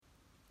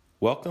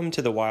Welcome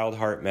to the Wild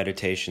Heart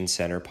Meditation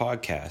Center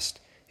podcast.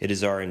 It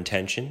is our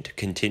intention to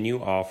continue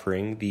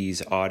offering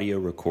these audio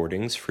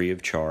recordings free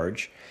of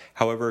charge.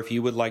 However, if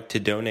you would like to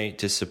donate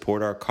to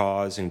support our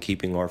cause in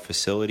keeping our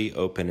facility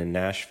open in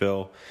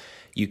Nashville,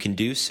 you can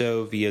do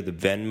so via the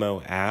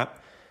Venmo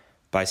app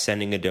by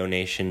sending a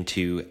donation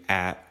to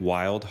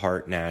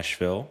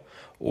 @WildHeartNashville,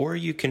 or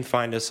you can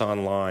find us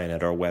online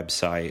at our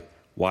website,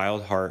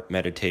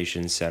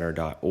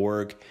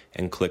 wildheartmeditationcenter.org,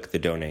 and click the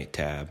Donate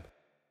tab.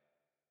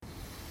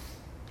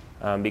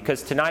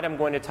 Because tonight I'm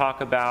going to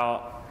talk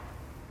about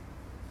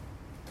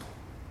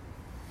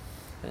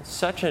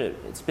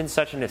it's been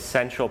such an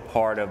essential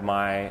part of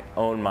my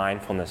own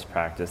mindfulness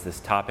practice, this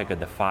topic of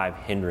the 5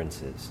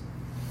 hindrances.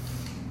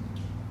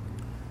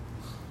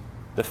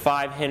 The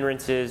 5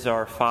 hindrances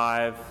are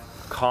 5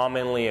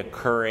 commonly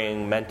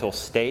occurring mental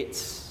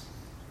states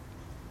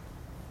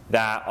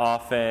that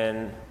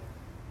often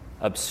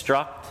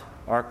obstruct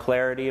our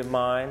clarity of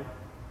mind,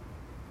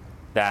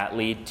 that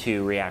lead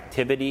to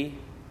reactivity,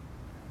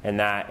 and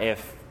that,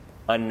 if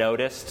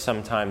unnoticed,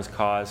 sometimes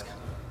cause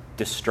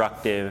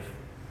destructive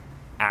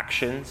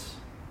actions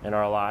in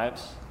our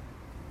lives.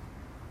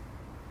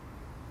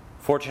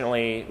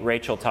 Fortunately,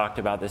 Rachel talked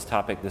about this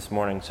topic this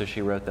morning, so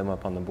she wrote them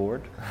up on the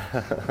board.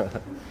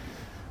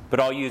 But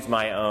I'll use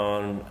my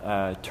own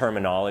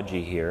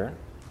terminology here.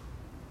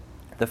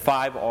 The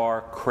 5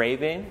 are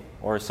craving,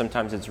 or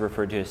sometimes it's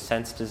referred to as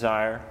sense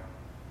desire,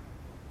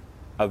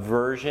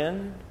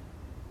 aversion,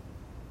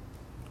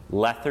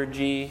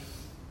 lethargy,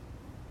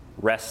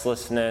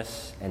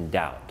 restlessness, and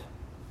doubt.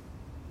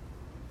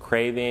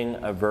 Craving,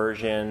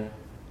 aversion,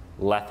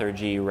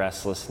 lethargy,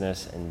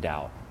 restlessness, and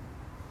doubt.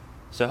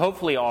 So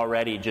hopefully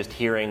already just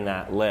hearing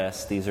that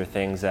list, these are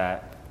things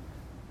that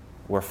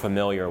we're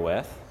familiar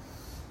with.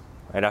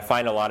 Right? I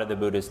find a lot of the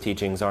Buddha's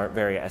teachings aren't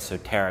very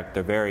esoteric,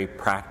 they're very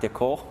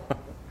practical.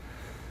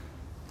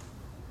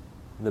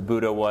 The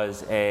Buddha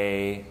was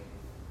an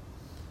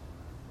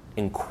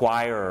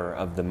inquirer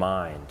of the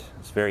mind.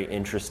 He's very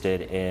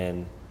interested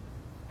in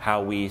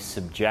how we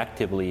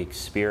subjectively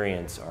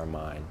experience our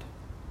mind.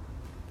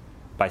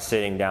 By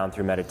sitting down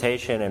through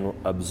meditation and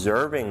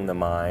observing the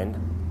mind,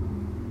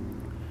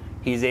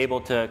 he's able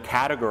to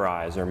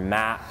categorize or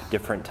map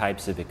different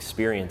types of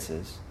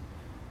experiences.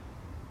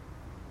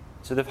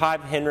 So the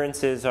 5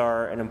 hindrances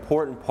are an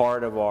important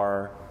part of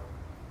our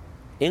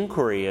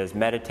inquiry as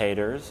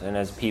meditators and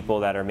as people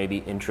that are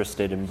maybe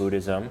interested in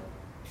Buddhism.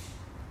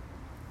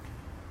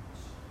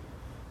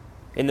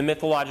 In the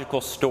mythological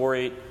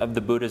story of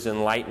the Buddha's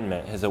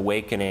enlightenment, his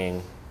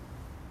awakening,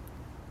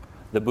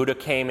 the Buddha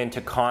came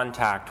into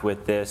contact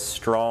with this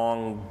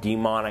strong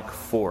demonic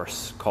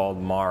force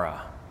called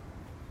Mara.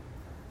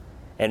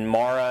 And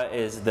Mara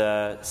is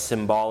the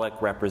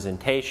symbolic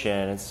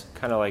representation. It's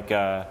kind of like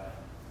a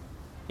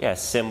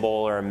symbol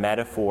or a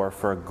metaphor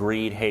for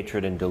greed,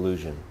 hatred, and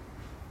delusion.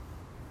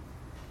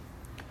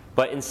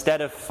 But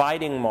instead of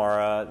fighting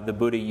Mara, the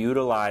Buddha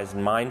utilized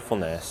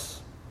mindfulness,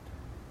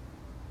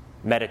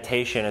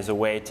 meditation, as a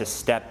way to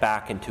step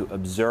back and to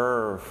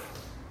observe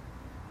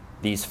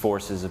these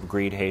forces of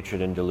greed,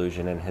 hatred, and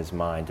delusion in his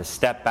mind. To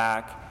step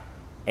back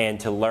and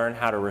to learn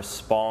how to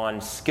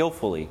respond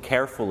skillfully,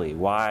 carefully,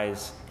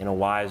 in a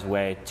wise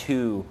way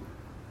to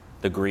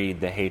the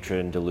greed, the hatred,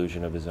 and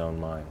delusion of his own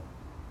mind.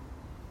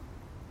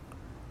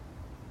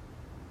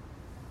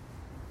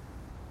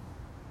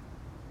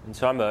 And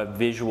so I'm a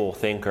visual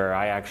thinker.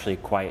 I actually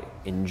quite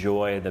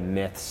enjoy the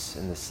myths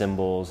and the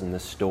symbols and the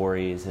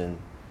stories and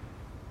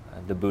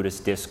the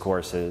Buddhist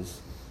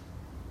discourses.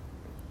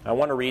 I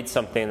want to read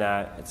something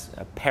it's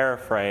a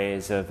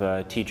paraphrase of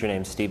a teacher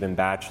named Stephen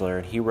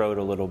Batchelor. He wrote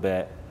a little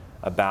bit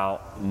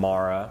about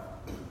Mara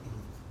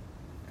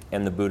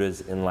and the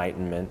Buddha's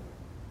enlightenment.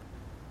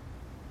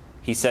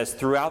 He says,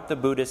 throughout the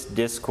Buddhist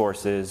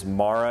discourses,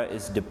 Mara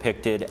is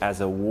depicted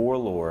as a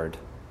warlord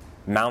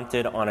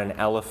mounted on an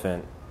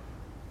elephant,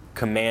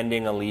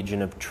 commanding a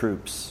legion of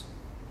troops.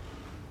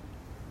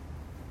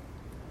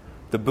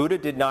 The Buddha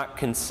did not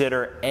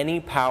consider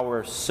any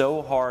power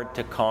so hard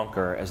to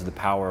conquer as the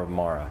power of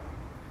Mara.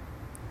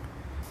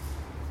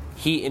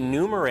 He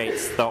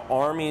enumerates the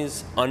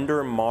armies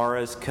under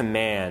Mara's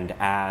command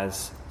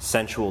as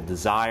sensual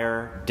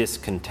desire,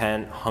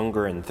 discontent,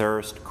 hunger and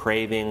thirst,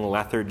 craving,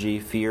 lethargy,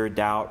 fear,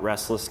 doubt,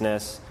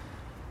 restlessness,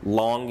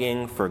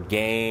 longing for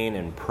gain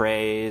and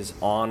praise,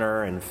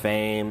 honor and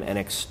fame, and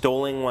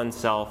extolling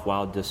oneself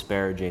while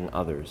disparaging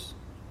others.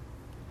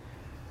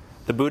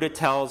 The Buddha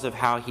tells of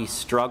how he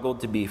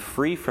struggled to be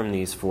free from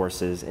these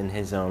forces in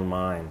his own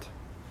mind,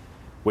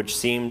 which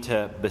seemed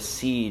to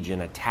besiege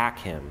and attack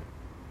him,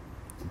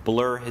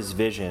 blur his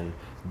vision,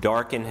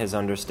 darken his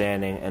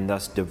understanding, and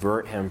thus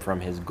divert him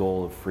from his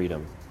goal of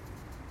freedom.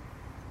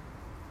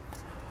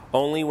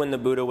 Only when the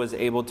Buddha was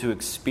able to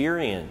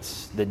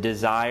experience the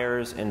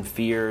desires and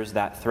fears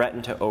that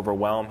threatened to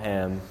overwhelm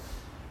him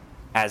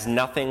as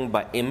nothing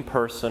but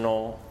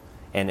impersonal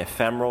and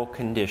ephemeral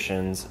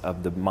conditions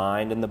of the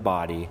mind and the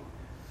body,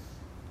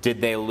 did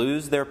they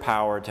lose their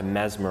power to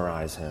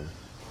mesmerize him.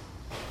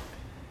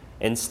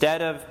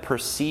 Instead of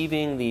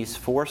perceiving these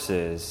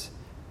forces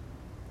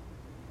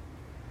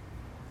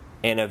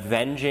and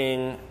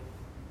avenging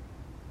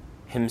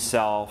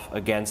himself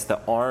against the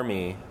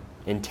army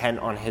intent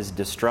on his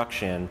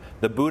destruction,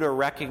 the Buddha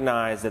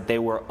recognized that they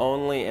were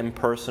only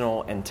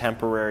impersonal and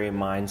temporary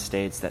mind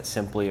states that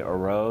simply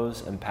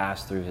arose and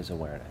passed through his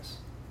awareness.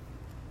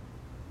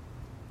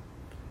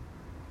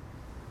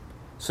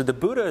 So the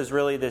Buddha is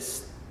really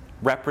this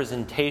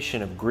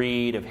representation of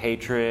greed, of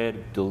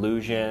hatred,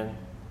 delusion,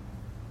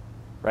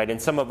 right? In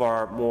some of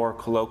our more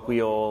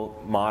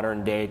colloquial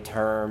modern day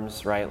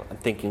terms, right? I'm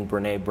thinking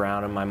Brené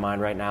Brown in my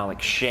mind right now,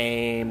 like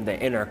shame, the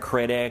inner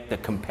critic, the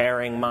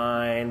comparing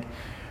mind,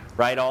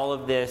 right? All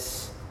of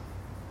this,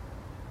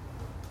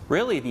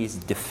 really these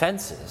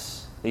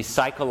defenses, these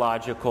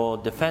psychological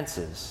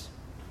defenses,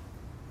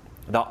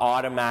 the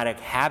automatic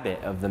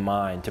habit of the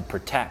mind to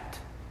protect,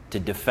 to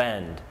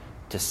defend,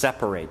 to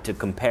separate, to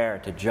compare,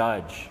 to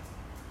judge.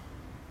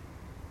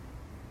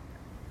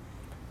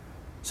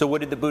 So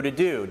what did the Buddha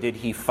do? Did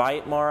he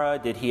fight Mara?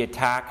 Did he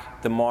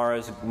attack the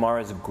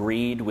Mara's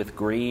greed with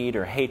greed,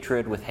 or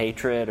hatred with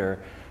hatred, or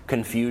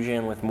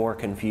confusion with more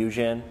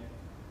confusion?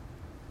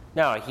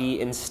 No, he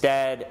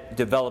instead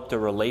developed a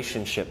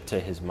relationship to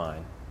his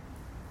mind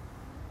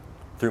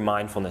through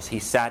mindfulness. He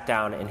sat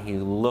down and he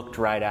looked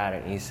right at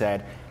it, and he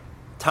said,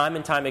 time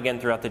and time again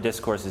throughout the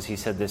discourses, he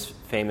said this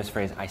famous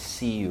phrase, "I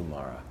see you,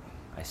 Mara.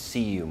 I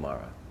see you,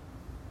 Mara."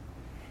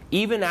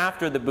 Even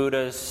after the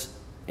Buddha's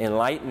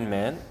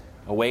enlightenment,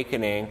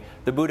 awakening,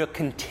 the Buddha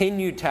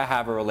continued to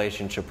have a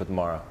relationship with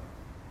Mara.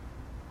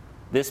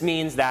 This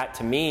means that,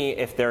 to me,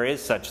 if there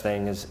is such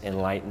thing as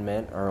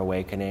enlightenment or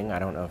awakening, I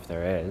don't know if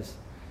there is,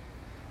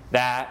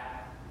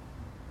 that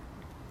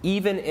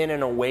even in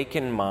an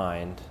awakened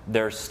mind,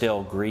 there's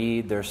still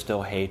greed, there's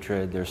still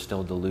hatred, there's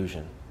still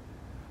delusion.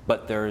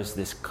 But there's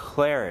this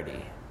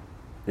clarity,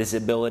 this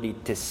ability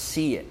to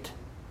see it,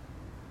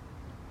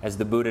 as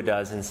the Buddha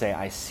does, and say,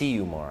 "I see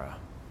you, Mara."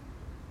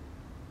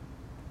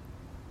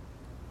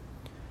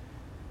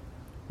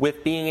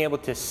 With being able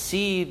to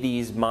see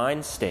these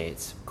mind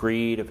states,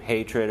 greed, of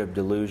hatred, of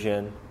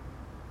delusion,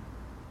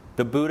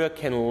 the Buddha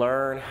can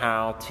learn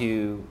how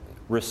to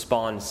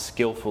respond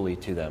skillfully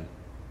to them.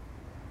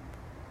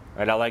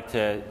 Right? I like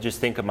to just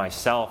think of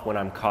myself when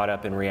I'm caught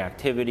up in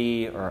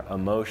reactivity or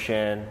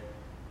emotion,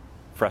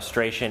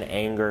 frustration,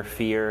 anger,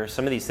 fear.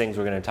 Some of these things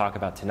we're going to talk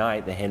about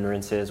tonight, the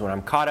hindrances. When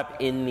I'm caught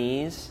up in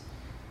these,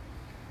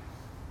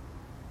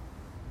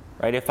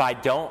 right, if I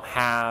don't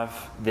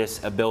have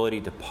this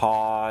ability to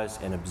pause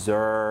and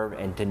observe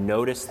and to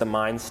notice the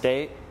mind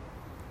state,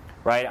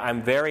 right,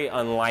 I'm very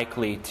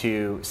unlikely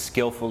to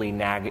skillfully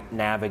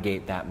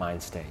navigate that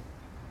mind state.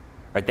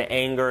 Right, the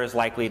anger is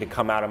likely to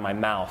come out of my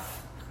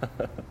mouth,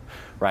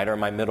 right, or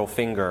my middle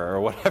finger, or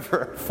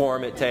whatever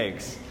form it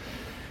takes.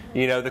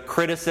 You know, the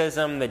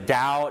criticism, the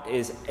doubt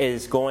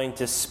is going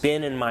to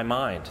spin in my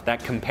mind.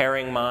 That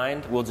comparing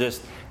mind will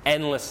just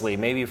endlessly,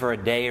 maybe for a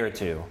day or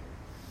two,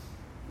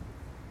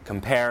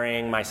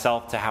 comparing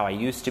myself to how I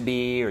used to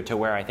be, or to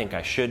where I think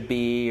I should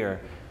be, or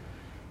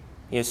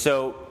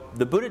so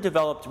the Buddha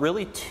developed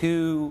really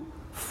two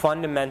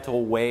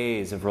fundamental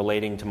ways of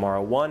relating to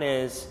Mara. One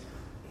is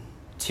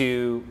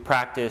to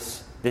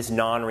practice this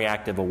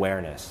non-reactive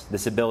awareness,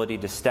 this ability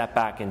to step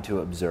back and to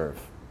observe.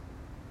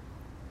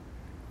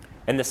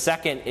 And the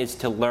second is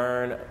to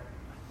learn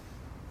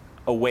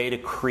a way to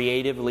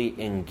creatively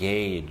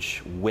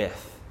engage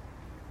with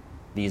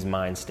these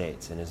mind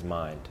states in his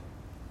mind.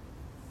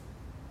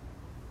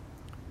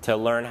 To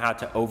learn how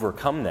to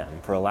overcome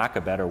them, for lack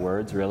of better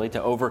words, really,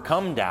 to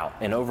overcome doubt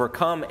and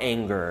overcome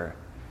anger.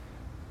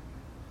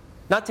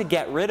 Not to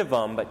get rid of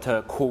them, but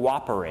to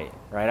cooperate,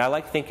 right? I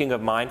like thinking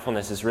of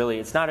mindfulness as really,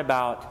 it's not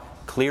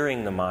about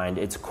clearing the mind,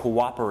 it's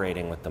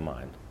cooperating with the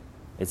mind.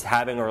 It's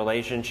having a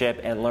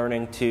relationship and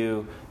learning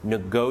to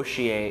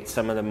negotiate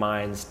some of the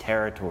mind's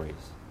territories.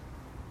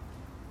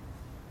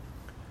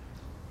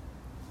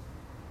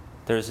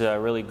 There's a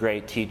really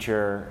great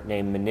teacher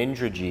named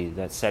Munindraji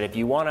that said, if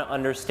you want to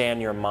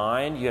understand your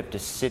mind, you have to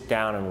sit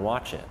down and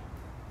watch it.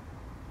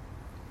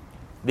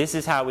 This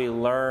is how we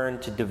learn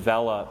to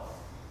develop,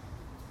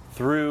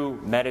 through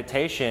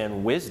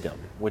meditation, wisdom,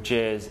 which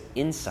is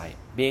insight.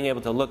 Being able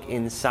to look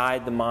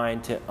inside the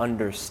mind to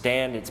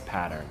understand its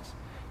patterns,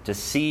 to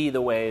see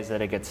the ways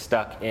that it gets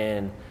stuck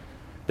in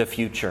the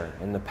future,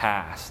 in the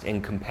past,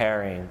 in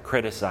comparing,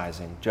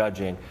 criticizing,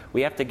 judging.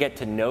 We have to get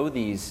to know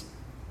these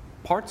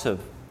parts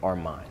of our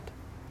mind,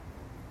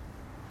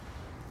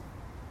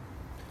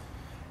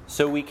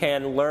 so we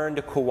can learn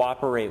to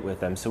cooperate with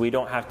them, so we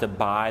don't have to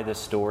buy the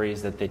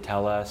stories that they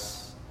tell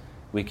us.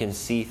 We can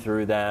see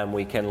through them.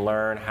 We can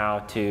learn how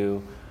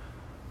to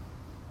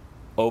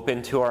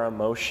open to our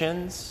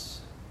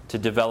emotions, to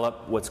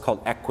develop what's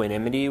called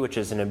equanimity, which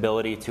is an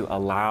ability to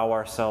allow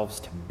ourselves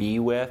to be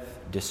with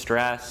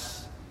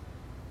distress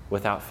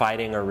without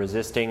fighting or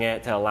resisting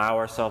it, to allow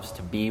ourselves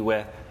to be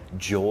with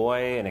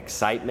joy and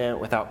excitement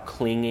without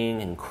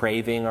clinging and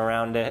craving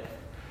around it.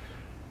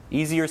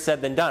 Easier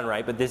said than done,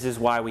 right? But this is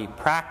why we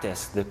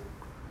practice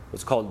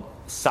what's called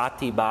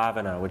sati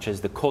bhavana, which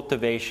is the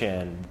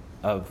cultivation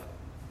of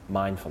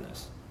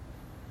mindfulness.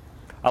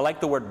 I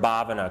like the word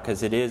bhavana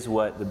because it is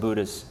what the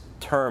Buddha's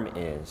term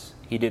is.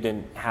 He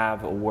didn't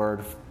have a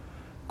word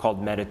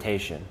called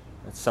meditation.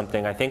 It's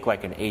something, I think,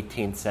 like an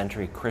 18th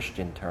century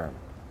Christian term,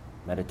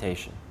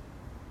 meditation.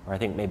 Or I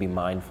think maybe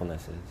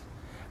mindfulness is.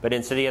 But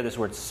instead he had this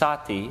word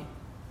sati.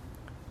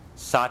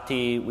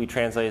 Sati we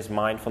translate as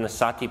mindfulness.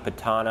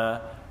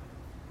 Satipatthana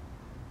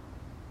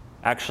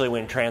actually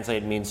when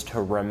translated means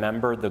to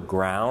remember the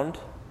ground.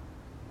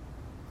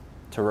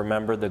 To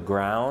remember the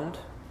ground.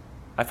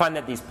 I find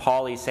that these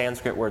Pali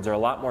Sanskrit words are a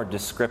lot more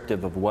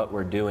descriptive of what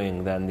we're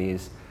doing than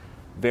these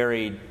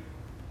very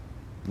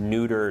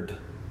neutered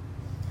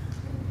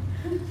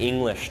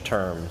English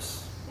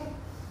terms.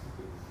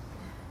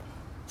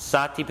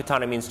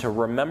 Satipatthana means to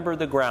remember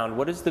the ground.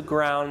 What is the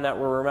ground that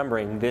we're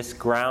remembering? This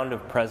ground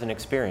of present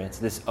experience,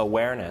 this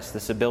awareness,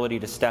 this ability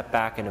to step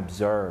back and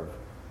observe.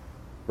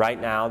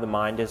 Right now, the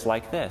mind is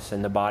like this,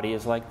 and the body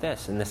is like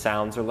this, and the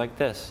sounds are like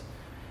this.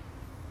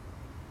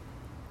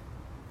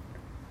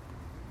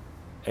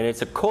 And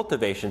it's a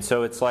cultivation,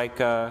 so it's like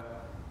a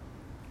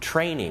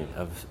training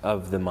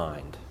of the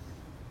mind.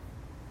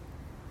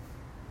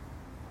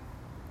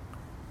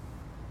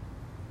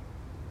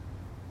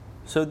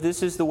 So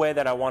this is the way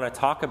that I want to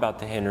talk about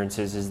the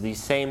hindrances, is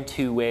these same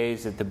two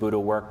ways that the Buddha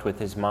worked with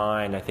his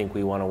mind. I think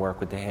we want to work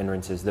with the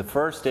hindrances. The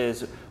first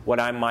is what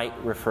I might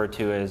refer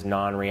to as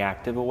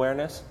non-reactive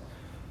awareness,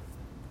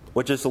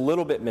 which is a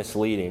little bit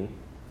misleading.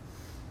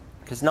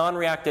 Because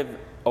non-reactive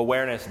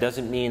awareness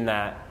doesn't mean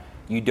that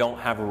you don't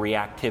have a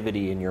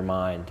reactivity in your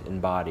mind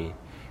and body.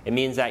 It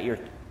means that you're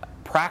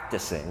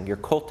practicing, you're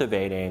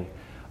cultivating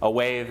a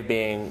way of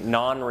being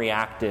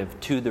non-reactive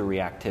to the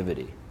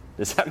reactivity.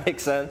 Does that make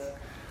sense?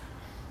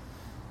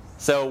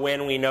 So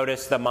when we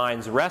notice the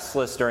mind's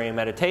restless during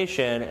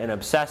meditation and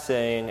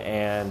obsessing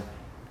and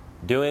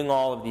doing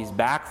all of these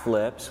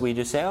backflips, we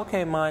just say,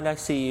 okay, mind, I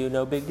see you,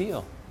 no big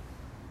deal.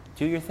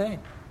 Do your thing.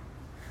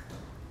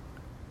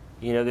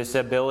 You know, this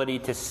ability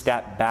to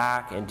step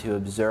back and to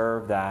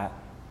observe that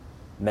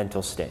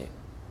mental state.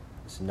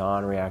 It's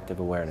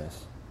non-reactive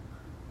awareness.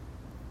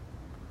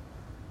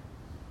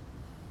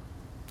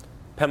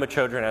 Pema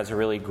Chodron has a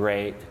really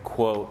great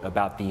quote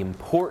about the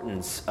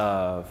importance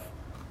of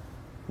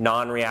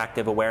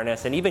non-reactive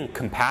awareness and even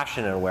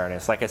compassionate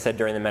awareness. Like I said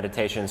during the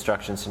meditation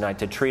instructions tonight,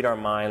 to treat our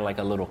mind like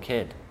a little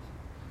kid.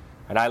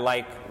 And I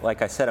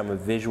like I said, I'm a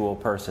visual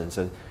person.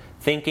 So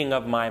thinking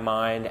of my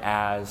mind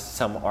as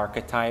some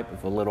archetype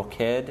of a little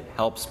kid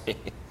helps me.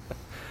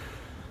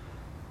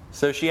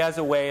 So she has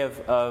a way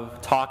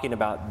of talking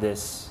about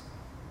this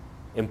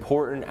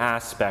important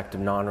aspect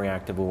of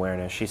non-reactive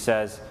awareness. She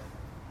says,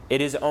 it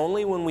is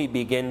only when we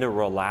begin to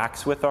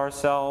relax with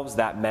ourselves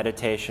that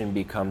meditation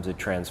becomes a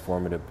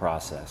transformative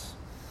process.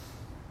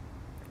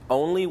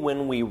 Only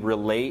when we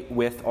relate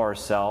with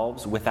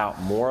ourselves without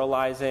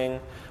moralizing,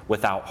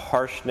 without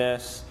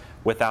harshness,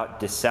 without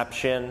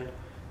deception,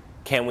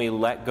 can we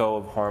let go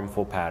of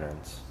harmful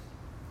patterns.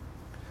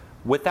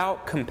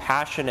 Without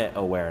compassionate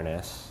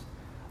awareness,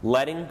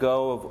 letting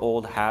go of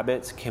old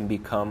habits can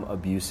become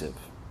abusive.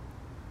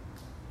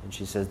 And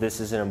she says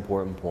this is an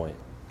important point.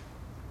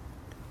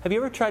 Have you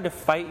ever tried to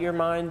fight your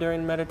mind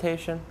during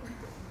meditation?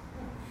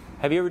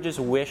 Have you ever just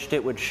wished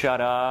it would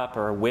shut up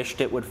or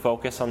wished it would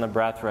focus on the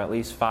breath for at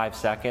least 5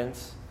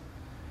 seconds?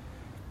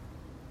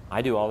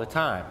 I do all the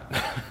time.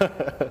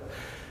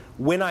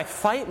 When I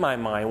fight my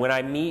mind, when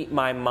I meet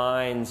my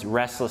mind's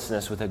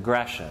restlessness with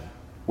aggression,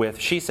 with,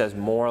 she says,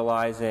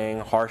 moralizing,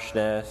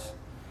 harshness,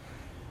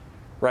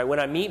 right? When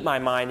I meet my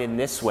mind in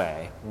this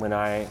way, when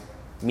I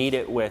meet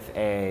it with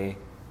a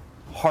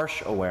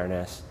harsh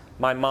awareness,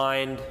 my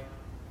mind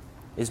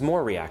is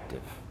more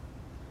reactive.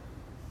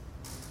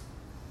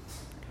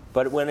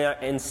 But when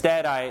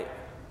instead I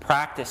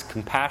practice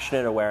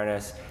compassionate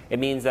awareness, it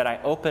means that I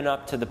open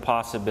up to the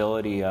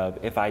possibility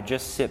of, if I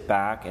just sit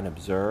back and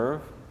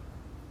observe,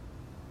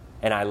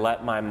 and I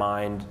let my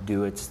mind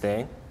do its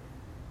thing,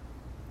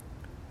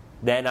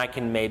 then I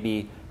can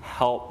maybe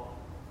help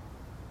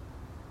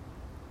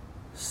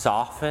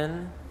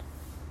soften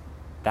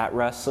that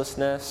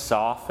restlessness,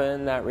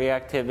 soften that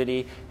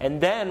reactivity. And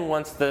then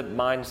once the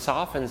mind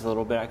softens a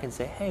little bit, I can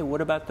say, hey,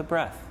 what about the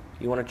breath?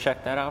 You want to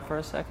check that out for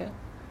a second?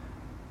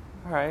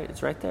 All right,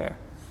 it's right there.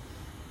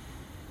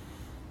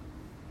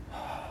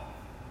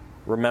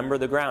 Remember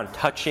the ground,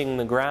 touching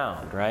the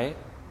ground, right?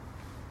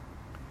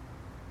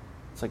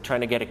 It's like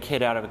trying to get a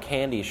kid out of a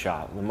candy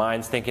shop. The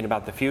mind's thinking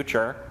about the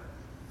future.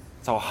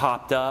 It's all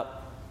hopped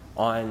up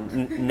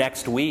on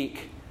next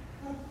week,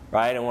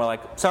 right? And we're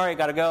like, sorry,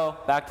 gotta go,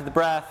 back to the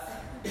breath.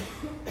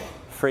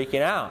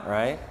 Freaking out,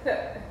 right?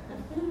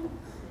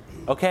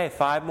 Okay,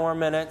 5 more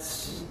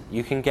minutes.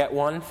 You can get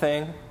one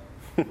thing.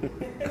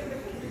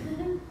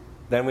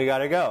 Then we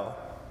gotta go.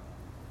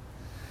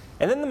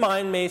 And then the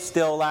mind may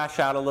still lash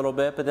out a little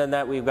bit, but then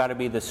that we've got to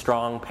be the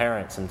strong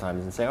parent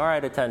sometimes and say, all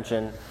right,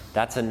 attention,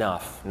 that's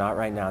enough. Not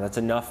right now. That's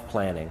enough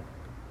planning.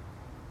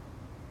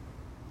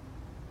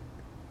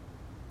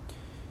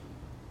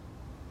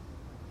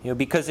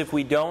 Because if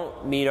we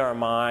don't meet our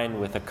mind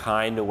with a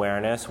kind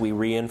awareness, we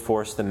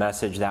reinforce the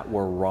message that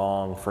we're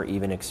wrong for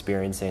even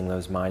experiencing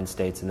those mind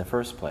states in the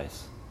first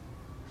place.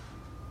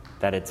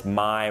 That it's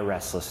my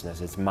restlessness,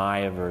 it's my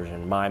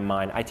aversion, my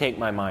mind. I take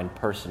my mind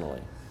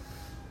personally.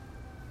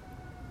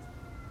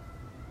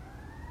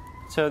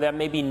 So that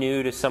may be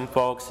new to some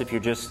folks if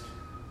you're just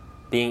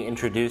being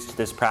introduced to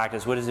this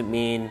practice. What does it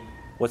mean?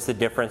 What's the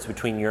difference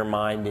between your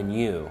mind and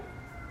you?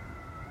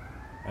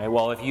 Right?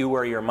 Well, if you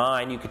were your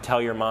mind, you could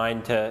tell your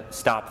mind to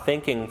stop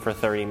thinking for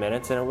 30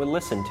 minutes and it would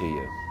listen to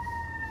you.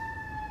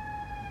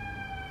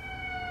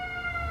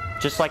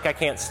 Just like I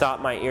can't stop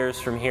my ears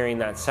from hearing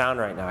that sound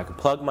right now. I can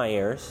plug my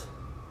ears,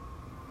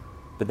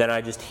 but then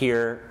I just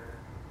hear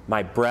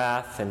my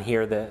breath and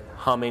hear the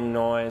humming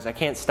noise. I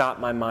can't stop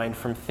my mind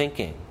from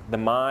thinking. The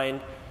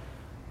mind,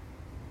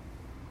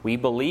 we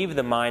believe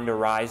the mind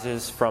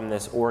arises from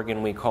this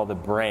organ we call the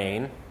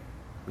brain.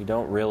 We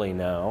don't really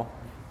know.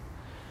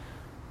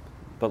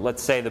 But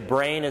let's say the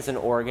brain is an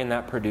organ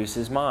that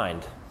produces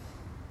mind.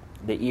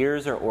 The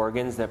ears are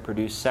organs that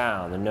produce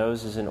sound. The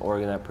nose is an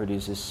organ that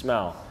produces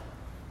smell.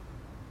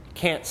 You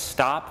can't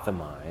stop the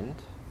mind.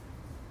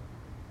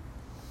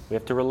 We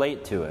have to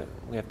relate to it.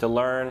 We have to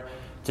learn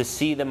to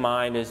see the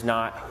mind as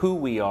not who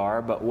we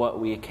are, but what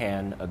we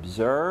can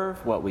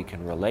observe, what we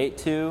can relate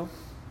to,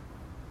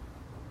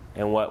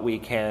 and what we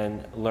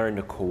can learn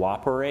to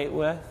cooperate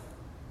with.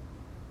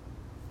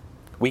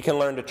 We can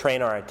learn to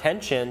train our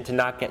attention to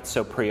not get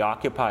so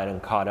preoccupied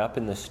and caught up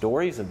in the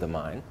stories of the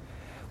mind.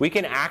 We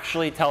can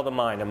actually tell the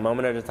mind a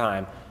moment at a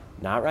time,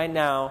 not right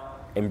now,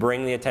 and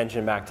bring the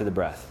attention back to the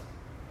breath.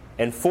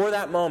 And for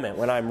that moment,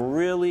 when I'm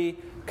really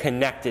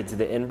connected to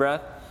the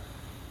in-breath,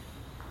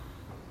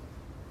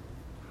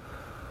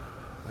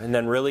 and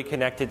then really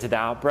connected to the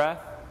out-breath,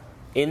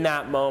 in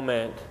that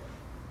moment,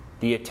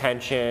 the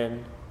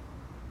attention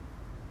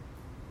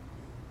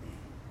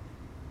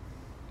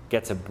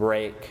gets a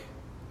break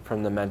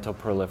from the mental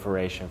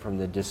proliferation, from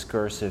the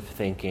discursive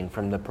thinking,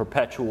 from the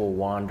perpetual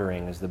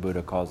wandering, as the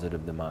Buddha calls it,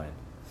 of the mind.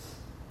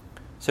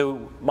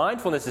 So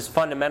mindfulness is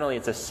fundamentally,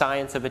 it's a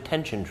science of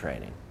attention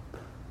training.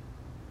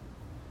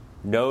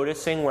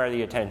 Noticing where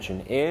the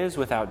attention is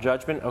without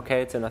judgment.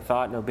 Okay, it's in a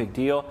thought, no big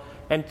deal.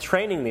 And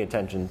training the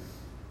attention.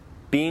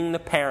 Being the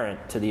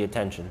parent to the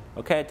attention.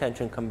 Okay,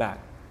 attention, come back.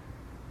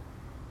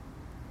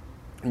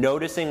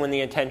 Noticing when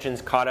the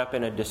attention's caught up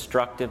in a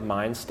destructive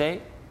mind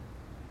state.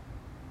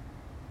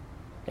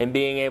 And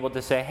being able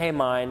to say, hey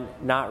mind,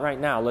 not right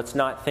now. Let's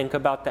not think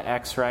about the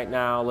X right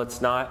now.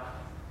 Let's not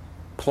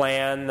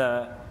plan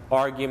the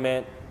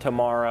argument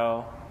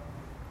tomorrow.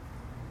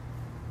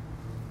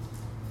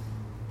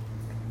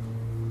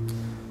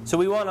 So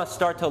we want to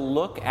start to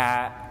look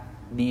at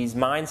these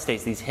mind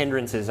states, these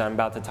hindrances I'm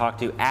about to talk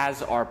to,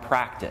 as our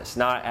practice,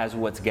 not as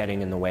what's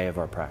getting in the way of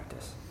our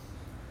practice.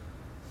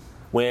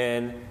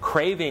 When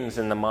cravings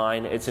in the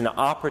mind, it's an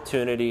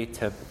opportunity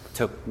to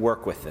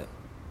work with it.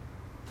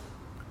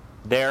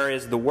 There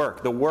is the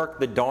work,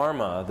 the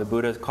Dharma. The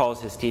Buddha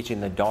calls his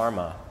teaching the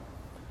Dharma.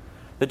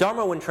 The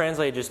Dharma, when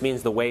translated, just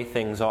means the way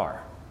things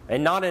are.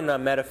 And not in a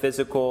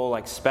metaphysical,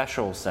 like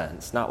special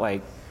sense, not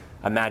like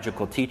a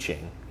magical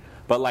teaching,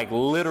 but like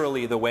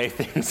literally the way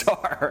things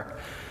are.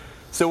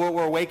 So what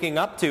we're waking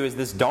up to is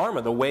this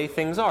Dharma, the way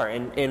things are.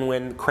 And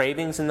when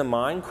cravings in the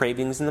mind,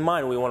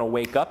 we want to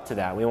wake up to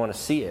that. We want to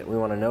see it. We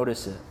want to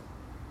notice it.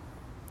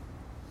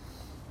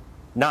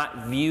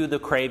 Not view the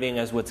craving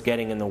as what's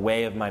getting in the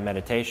way of my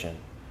meditation.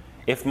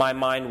 If my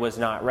mind was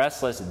not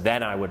restless,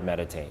 then I would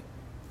meditate.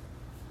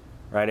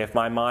 Right? If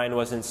my mind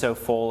wasn't so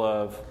full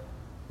of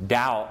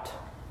doubt,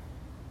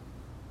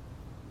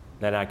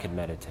 then I could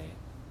meditate.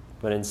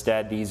 But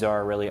instead, these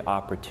are really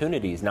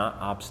opportunities, not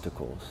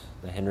obstacles.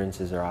 The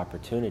hindrances are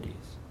opportunities.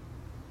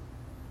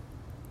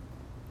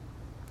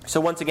 So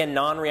once again,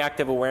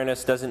 non-reactive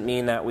awareness doesn't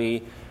mean that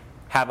we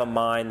have a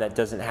mind that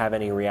doesn't have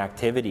any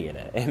reactivity in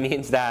it. It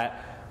means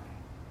that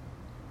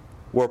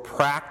we're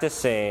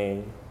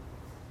practicing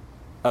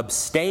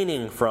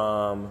abstaining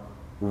from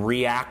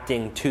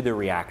reacting to the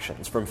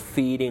reactions, from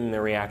feeding the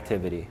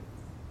reactivity.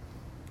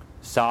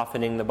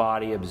 Softening the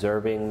body,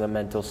 observing the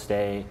mental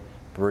state,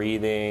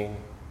 breathing.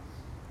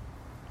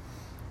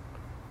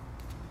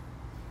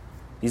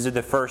 These are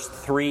the first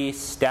 3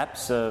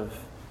 steps of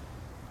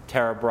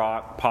Tara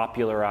Brach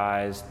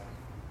popularized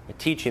a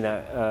teaching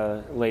that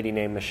a lady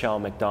named Michelle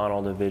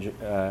McDonald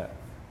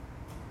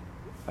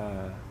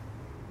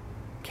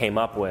came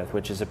up with,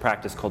 which is a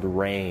practice called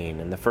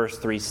RAIN. And the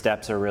first 3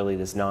 steps are really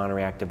this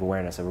non-reactive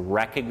awareness of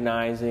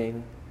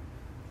recognizing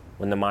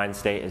when the mind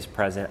state is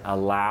present,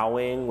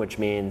 allowing, which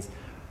means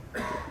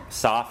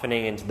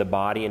softening into the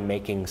body and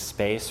making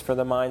space for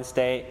the mind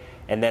state.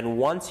 And then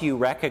once you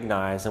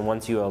recognize and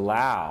once you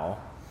allow,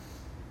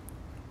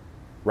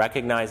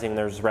 recognizing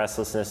there's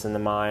restlessness in the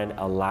mind,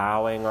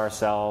 allowing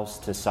ourselves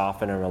to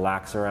soften and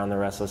relax around the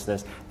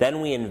restlessness, then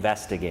we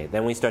investigate.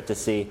 Then we start to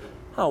see,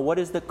 what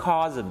is the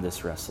cause of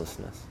this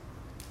restlessness?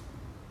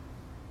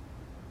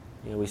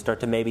 We start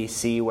to maybe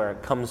see where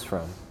it comes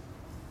from.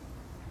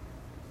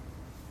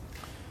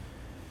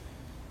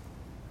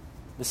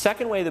 The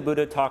second way the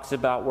Buddha talks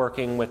about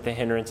working with the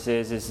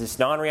hindrances is this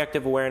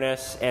non-reactive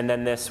awareness, and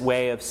then this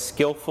way of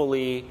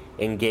skillfully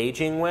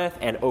engaging with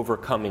and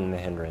overcoming the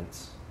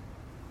hindrance.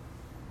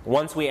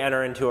 Once we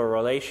enter into a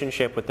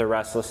relationship with the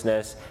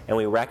restlessness and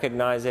we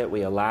recognize it,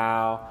 we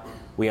allow,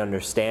 we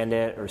understand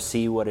it or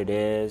see what it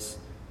is,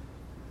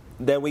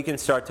 then we can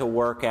start to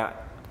work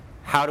at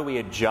how do we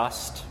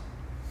adjust,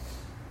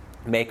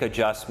 make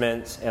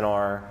adjustments in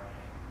our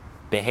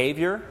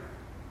behavior,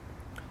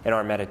 in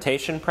our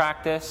meditation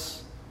practice,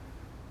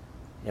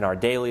 in our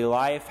daily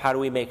life. How do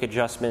we make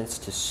adjustments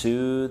to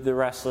soothe the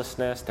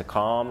restlessness, to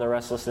calm the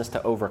restlessness,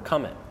 to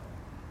overcome it?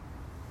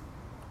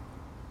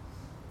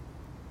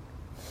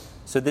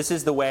 So this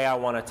is the way I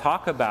want to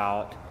talk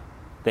about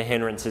the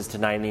hindrances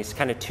tonight in these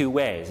kind of two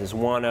ways. Is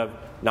one of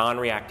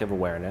non-reactive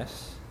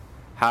awareness.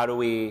 How do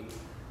we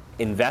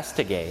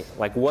investigate,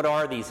 like what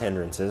are these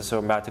hindrances? So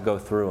I'm about to go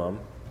through them.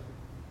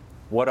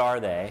 What are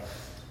they?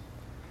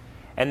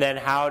 And then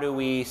how do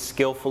we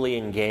skillfully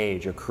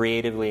engage or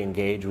creatively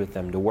engage with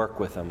them to work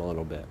with them a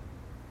little bit?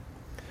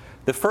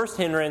 The first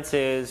hindrance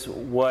is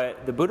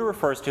what the Buddha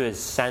refers to as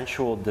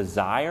sensual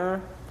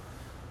desire,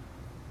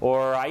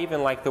 or I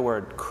even like the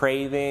word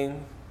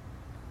craving.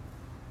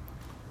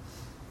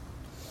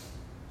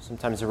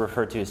 Sometimes they're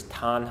referred to as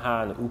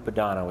tanha and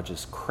upadana, which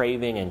is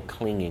craving and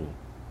clinging.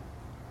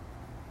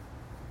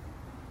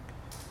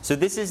 So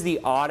this is the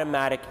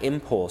automatic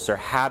impulse or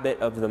habit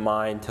of the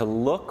mind to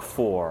look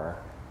for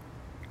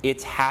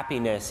its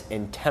happiness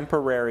in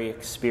temporary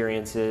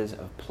experiences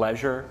of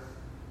pleasure,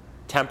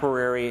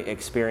 temporary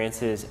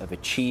experiences of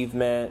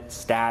achievement,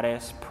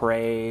 status,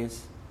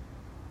 praise,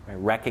 right,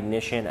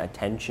 recognition,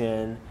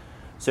 attention.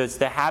 So it's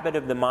the habit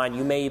of the mind.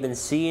 You may even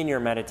see in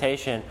your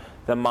meditation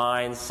the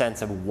mind's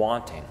sense of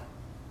wanting.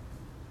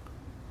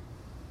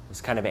 It's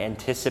kind of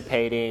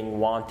anticipating,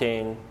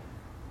 wanting.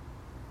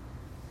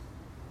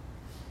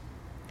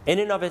 In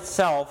and of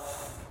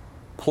itself,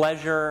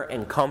 pleasure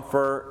and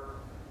comfort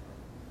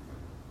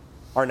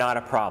are not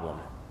a problem.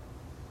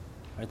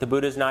 Right? The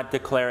Buddha is not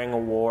declaring a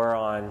war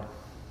on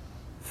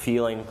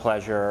feeling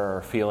pleasure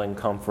or feeling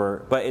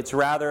comfort, but it's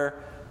rather,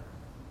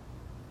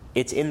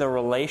 it's in the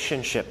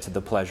relationship to the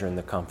pleasure and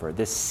the comfort,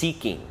 this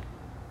seeking.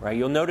 Right?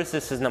 You'll notice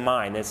this in the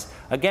mind. It's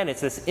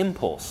this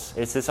impulse.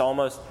 It's this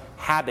almost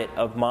habit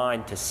of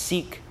mind to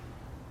seek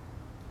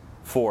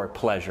for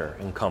pleasure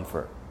and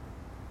comfort,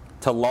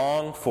 to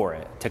long for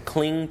it, to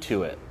cling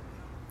to it.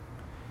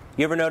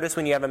 You ever notice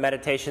when you have a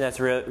meditation that's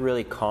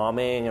really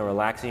calming and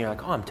relaxing, you're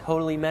like, oh, I'm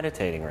totally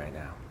meditating right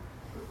now.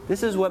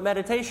 This is what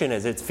meditation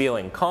is. It's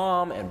feeling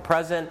calm and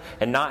present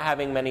and not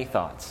having many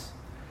thoughts.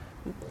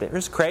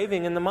 There's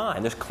craving in the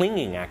mind. There's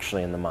clinging,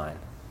 actually, in the mind.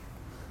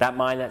 That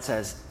mind that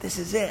says, this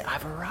is it,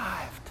 I've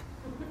arrived.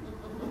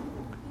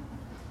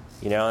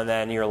 And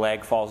then your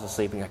leg falls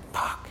asleep and you're like,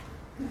 fuck.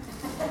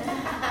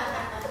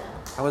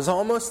 I was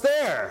almost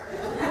there.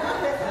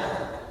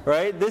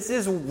 Right? This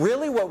is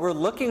really what we're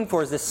looking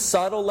for, is this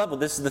subtle level.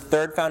 This is the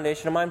third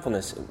foundation of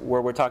mindfulness,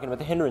 where we're talking about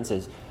the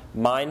hindrances.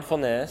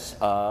 Mindfulness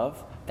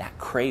of that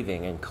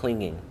craving and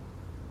clinging.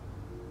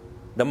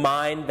 The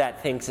mind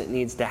that thinks it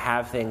needs to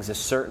have things a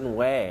certain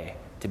way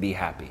to be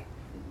happy.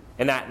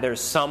 And that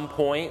there's some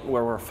point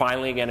where we're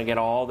finally going to get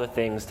all the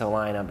things to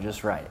line up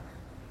just right.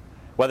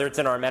 Whether it's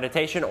in our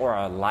meditation or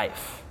our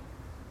life.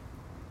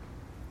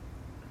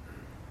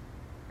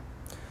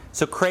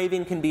 So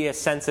craving can be a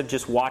sense of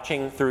just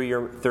watching through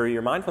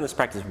your mindfulness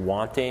practice,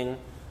 wanting,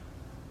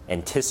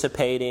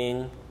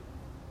 anticipating,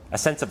 a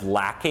sense of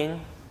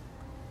lacking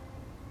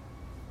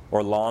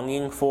or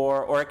longing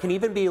for, or it can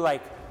even be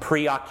like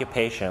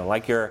preoccupation,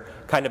 like you're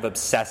kind of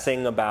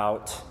obsessing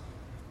about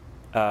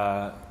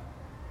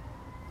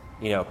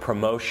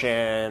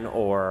promotion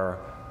or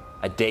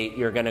a date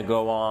you're going to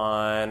go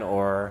on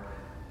or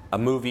a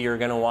movie you're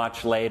going to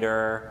watch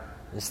later.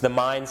 It's the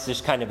mind's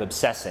just kind of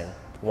obsessing,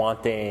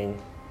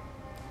 wanting.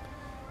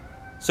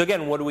 So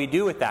again, what do we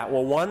do with that?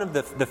 Well, one of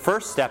the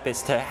first step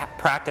is to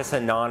practice a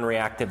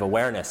non-reactive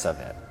awareness of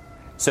it.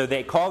 So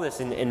they call this,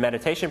 in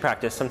meditation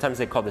practice, sometimes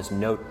they call this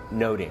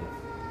noting.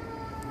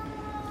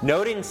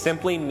 Noting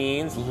simply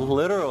means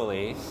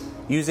literally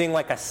using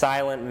like a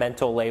silent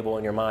mental label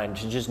in your mind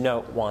to just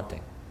note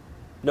wanting.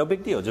 No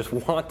big deal, just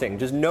wanting,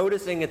 just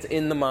noticing it's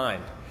in the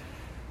mind.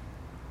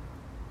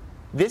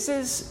 This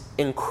is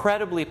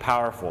incredibly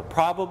powerful,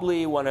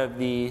 probably one of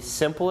the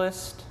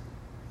simplest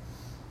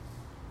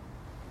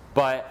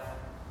but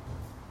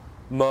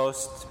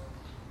most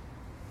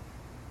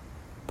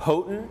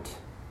potent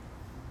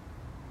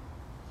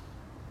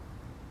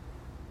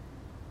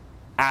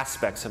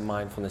aspects of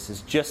mindfulness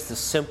is just the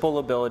simple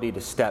ability to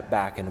step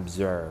back and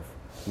observe.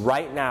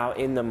 Right now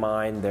in the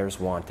mind there's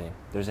wanting,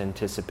 there's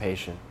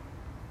anticipation.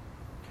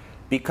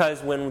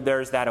 Because when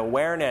there's that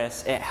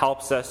awareness, it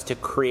helps us to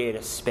create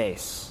a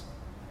space.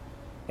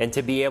 And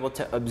to be able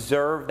to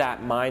observe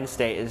that mind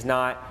state is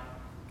not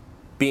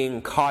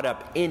being caught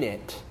up in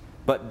it,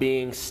 but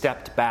being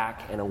stepped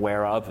back and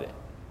aware of it.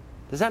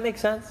 Does that make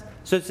sense?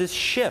 So it's this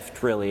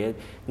shift, really.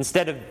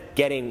 Instead of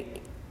getting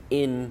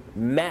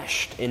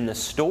enmeshed in the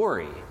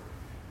story,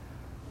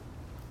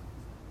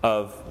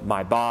 of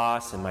my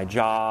boss and my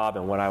job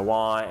and what I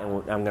want,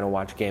 and I'm going to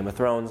watch Game of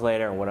Thrones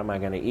later, and what am I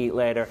going to eat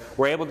later.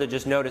 We're able to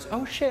just notice,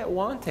 oh shit,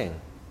 wanting.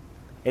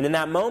 And in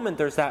that moment,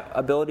 there's that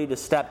ability to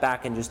step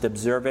back and just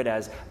observe it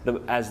as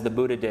the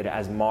Buddha did,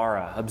 as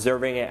Mara,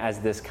 observing it as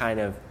this kind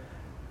of...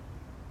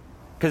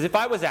 Because if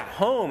I was at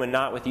home and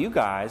not with you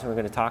guys, and we're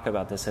going to talk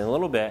about this in a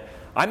little bit,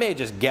 I may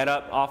just get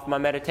up off my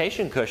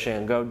meditation cushion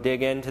and go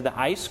dig into the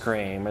ice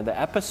cream or the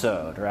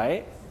episode,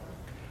 right?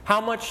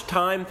 How much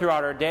time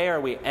throughout our day are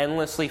we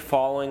endlessly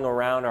following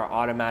around our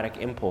automatic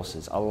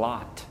impulses? A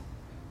lot.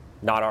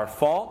 Not our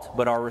fault,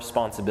 but our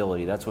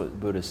responsibility. That's what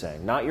Buddha's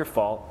saying. Not your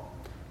fault,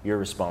 your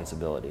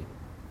responsibility.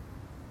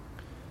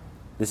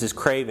 This is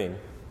craving.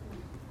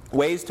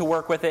 Ways to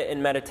work with it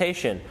in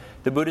meditation.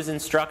 The Buddha's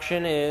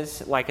instruction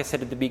is, like I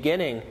said at the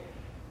beginning,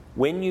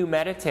 when you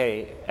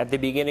meditate, at the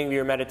beginning of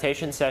your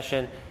meditation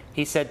session,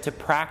 he said to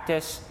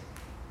practice,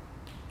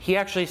 he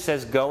actually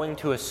says going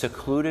to a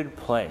secluded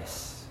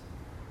place.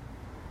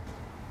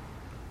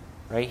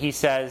 Right? He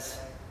says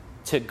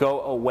to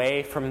go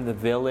away from the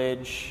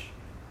village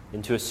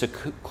into a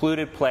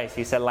secluded place.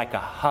 He said like a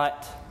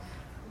hut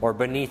or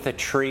beneath a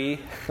tree.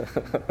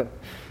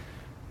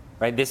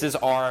 Right? This is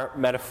our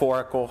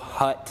metaphorical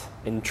hut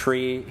and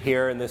tree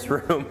here in this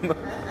room.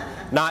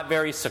 Not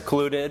very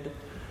secluded,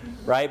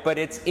 right? But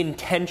it's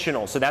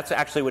intentional. So that's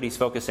actually what he's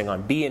focusing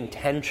on. Be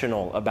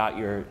intentional about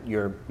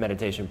your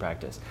meditation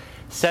practice.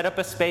 Set up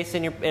a space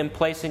in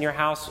place in your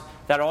house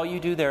that all you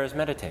do there is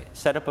meditate.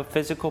 Set up a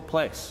physical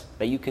place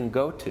that you can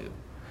go to.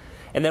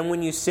 And then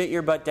when you sit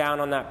your butt down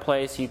on that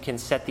place, you can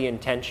set the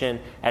intention,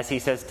 as he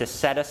says, to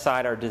set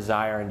aside our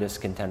desire and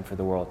discontent for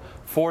the world.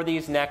 For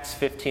these next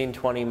 15,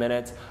 20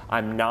 minutes,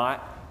 I'm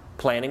not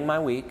planning my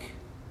week.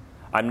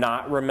 I'm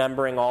not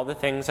remembering all the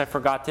things I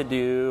forgot to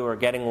do or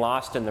getting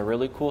lost in the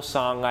really cool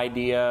song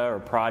idea or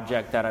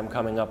project that I'm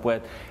coming up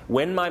with.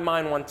 When my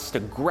mind wants to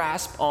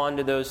grasp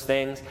onto those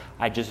things,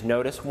 I just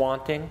notice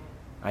wanting,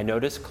 I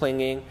notice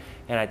clinging,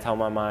 and I tell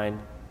my mind,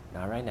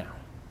 not right now.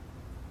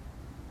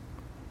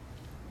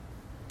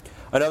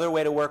 Another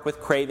way to work with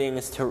craving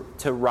is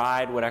to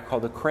ride what I call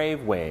the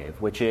crave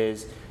wave, which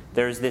is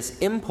there's this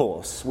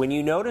impulse. When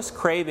you notice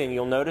craving,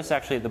 you'll notice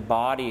actually the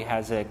body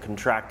has a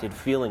contracted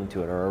feeling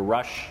to it, or a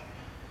rush.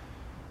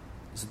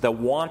 So the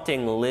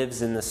wanting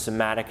lives in the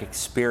somatic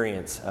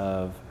experience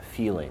of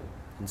feeling.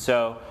 And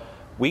so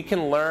we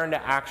can learn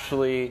to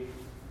actually,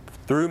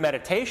 through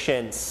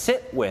meditation,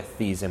 sit with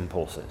these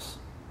impulses,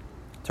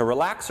 to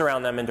relax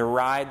around them and to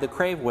ride the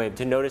crave wave,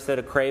 to notice that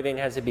a craving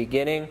has a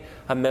beginning,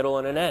 a middle,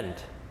 and an end.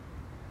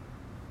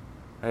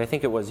 I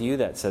think it was you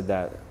that said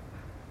that.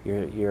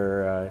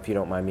 If you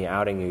don't mind me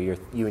outing you,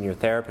 you and your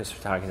therapist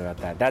were talking about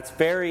that. That's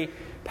very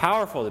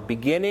powerful. The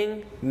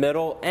beginning,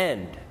 middle,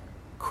 end.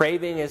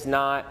 Craving is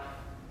not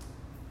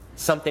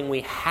something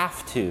we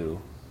have to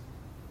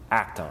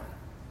act on.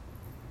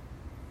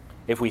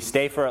 If we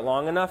stay for it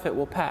long enough, it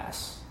will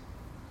pass.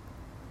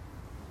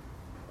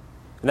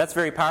 And that's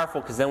very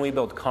powerful because then we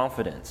build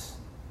confidence.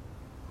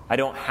 I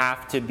don't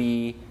have to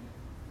be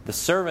the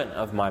servant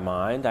of my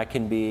mind. I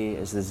can be,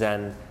 as the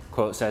Zen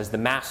quote says, the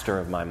master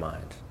of my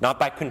mind. Not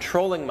by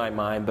controlling my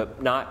mind,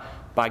 but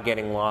not by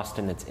getting lost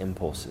in its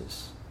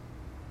impulses.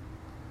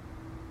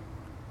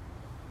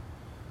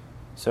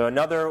 So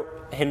another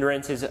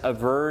hindrance is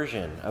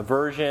aversion.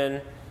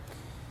 Aversion.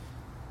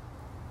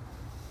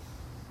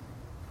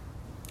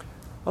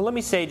 Well, let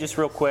me say just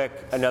real quick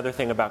another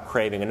thing about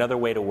craving, another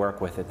way to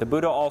work with it. The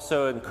Buddha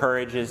also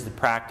encourages the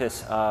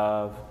practice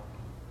of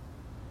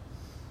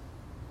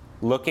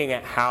looking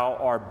at how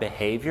our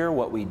behavior,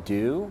 what we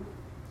do,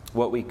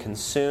 what we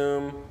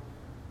consume,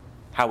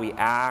 how we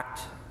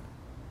act,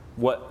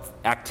 what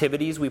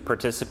activities we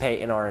participate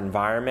in our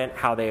environment,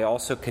 how they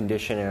also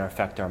condition and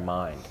affect our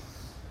mind.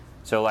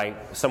 So like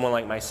someone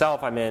like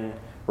myself, I'm in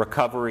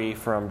recovery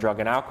from drug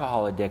and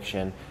alcohol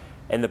addiction.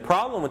 And the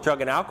problem with drug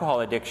and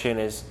alcohol addiction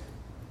is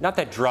not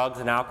that drugs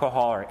and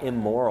alcohol are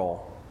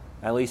immoral.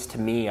 At least to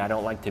me, I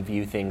don't like to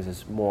view things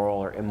as moral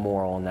or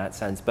immoral in that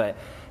sense. But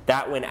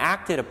that when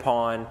acted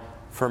upon,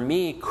 for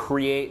me,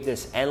 create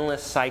this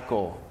endless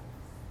cycle.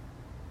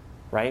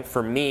 Right?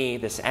 For me,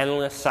 this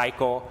endless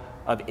cycle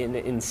of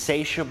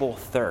insatiable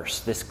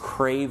thirst, this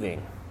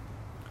craving.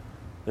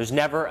 There's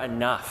never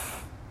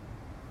enough.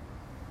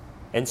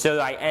 And so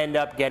I end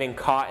up getting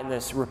caught in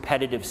this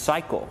repetitive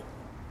cycle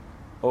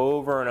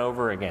over and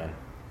over again.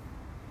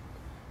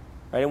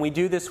 Right? And we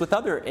do this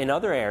in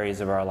other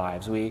areas of our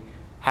lives. We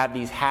have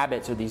these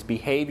habits or these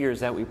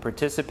behaviors that we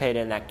participate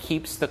in that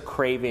keeps the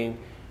craving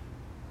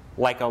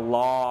like a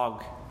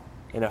log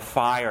in a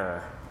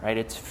fire. Right?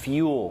 It's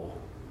fuel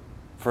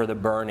for the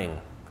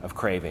burning of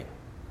craving.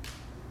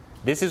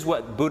 This is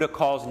what Buddha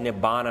calls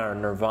nibbana or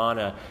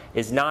nirvana,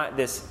 is not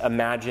this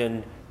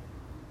imagined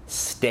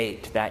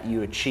state that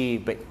you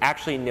achieve, but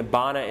actually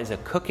nibbana is a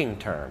cooking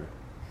term,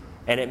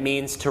 and it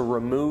means to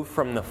remove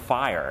from the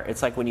fire.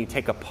 It's like when you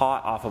take a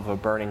pot off of a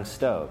burning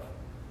stove.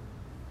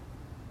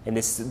 And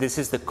this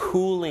is the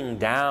cooling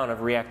down of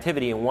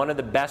reactivity, and one of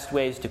the best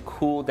ways to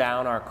cool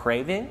down our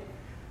craving,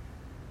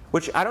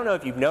 Which, I don't know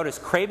if you've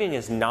noticed, craving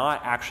is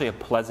not actually a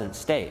pleasant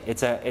state.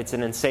 It's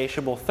an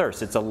insatiable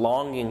thirst. It's a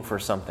longing for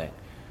something,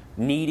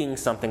 needing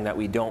something that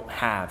we don't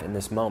have in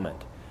this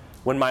moment.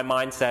 When my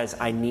mind says,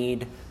 I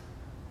need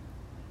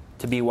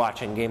to be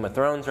watching Game of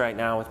Thrones right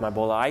now with my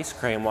bowl of ice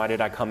cream, why did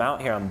I come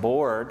out here? I'm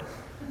bored.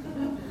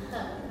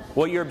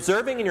 What you're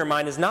observing in your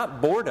mind is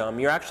not boredom,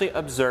 you're actually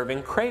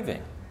observing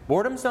craving.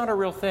 Boredom's not a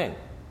real thing.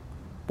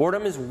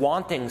 Boredom is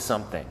wanting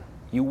something.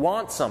 You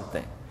want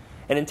something.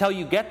 And until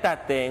you get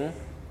that thing,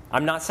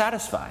 I'm not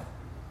satisfied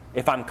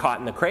if I'm caught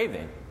in the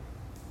craving.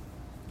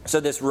 So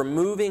this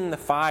removing the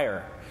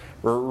fire,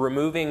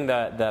 removing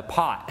the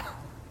pot,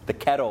 the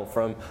kettle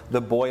from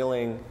the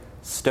boiling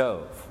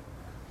stove.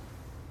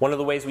 One of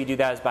the ways we do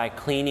that is by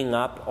cleaning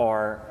up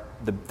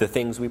the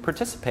things we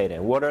participate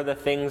in. What are the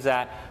things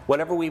that,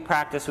 whatever we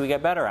practice, we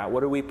get better at?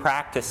 What are we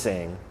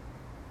practicing?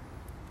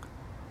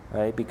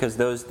 Right? Because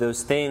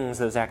those things,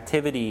 those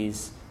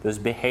activities, those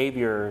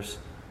behaviors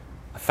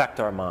affect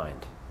our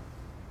mind.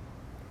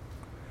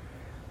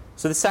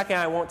 So the second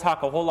I won't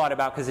talk a whole lot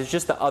about because it's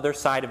just the other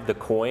side of the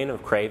coin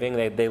of craving.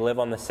 They live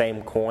on the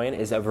same coin,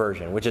 is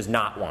aversion, which is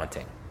not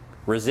wanting.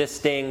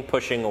 Resisting,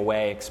 pushing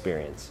away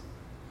experience.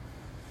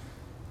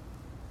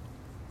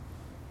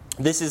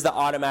 This is the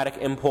automatic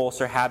impulse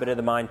or habit of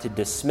the mind to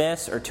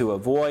dismiss or to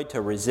avoid,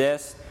 to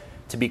resist,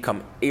 to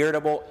become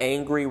irritable,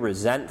 angry,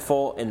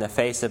 resentful in the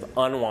face of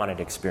unwanted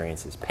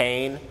experiences.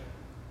 Pain,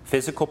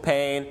 physical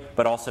pain,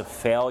 but also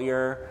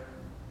failure,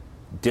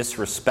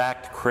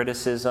 disrespect,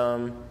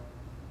 criticism.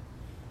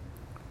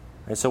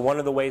 And so one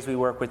of the ways we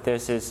work with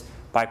this is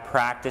by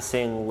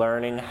practicing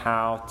learning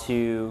how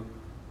to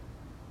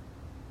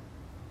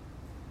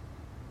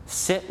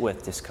sit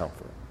with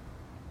discomfort.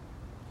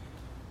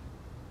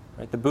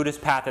 Right? The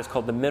Buddhist path is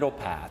called the middle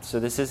path. So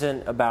this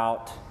isn't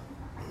about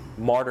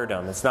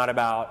martyrdom. It's not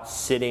about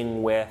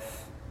sitting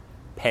with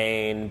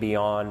pain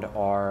beyond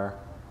a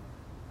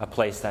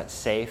place that's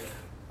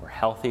safe or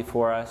healthy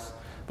for us.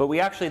 But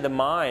the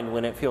mind,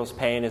 when it feels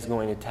pain, is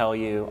going to tell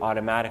you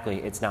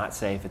automatically it's not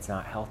safe, it's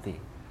not healthy.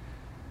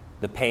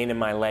 The pain in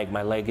my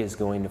leg is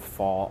going to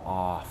fall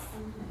off.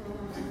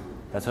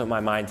 That's what my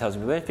mind tells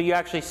me. But if you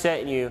actually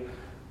sit and you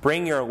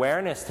bring your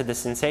awareness to the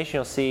sensation,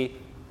 you'll see,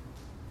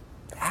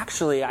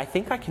 actually, I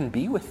think I can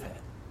be with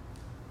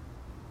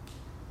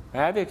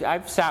it.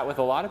 I've sat with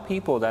a lot of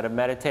people that have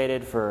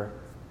meditated for,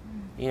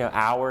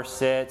 hour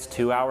sits,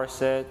 2-hour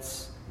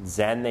sits.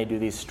 Zen, they do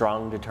these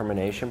strong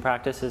determination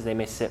practices. They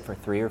may sit for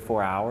 3 or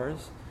 4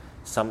 hours,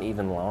 some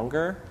even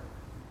longer.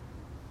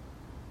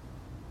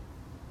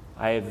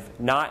 I've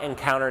not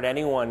encountered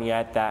anyone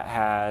yet that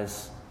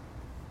has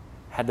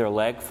had their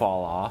leg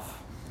fall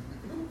off.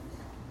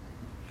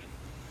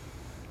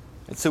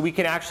 And so we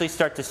can actually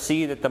start to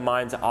see that the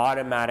mind's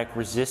automatic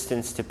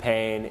resistance to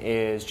pain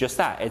is just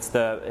that. It's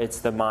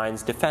the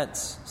mind's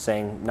defense,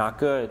 saying, not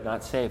good,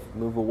 not safe,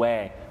 move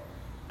away.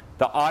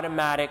 The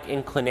automatic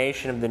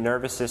inclination of the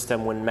nervous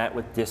system when met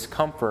with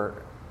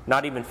discomfort,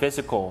 not even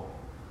physical,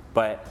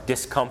 but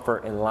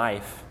discomfort in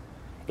life,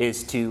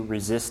 is to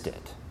resist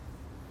it.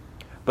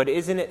 But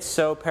isn't it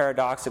so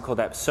paradoxical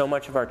that so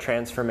much of our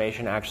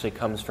transformation actually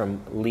comes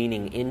from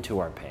leaning into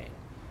our pain,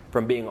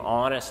 from being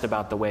honest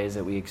about the ways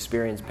that we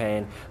experience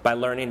pain, by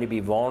learning to be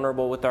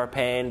vulnerable with our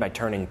pain, by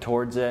turning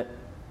towards it,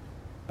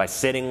 by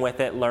sitting with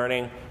it,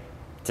 learning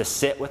to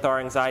sit with our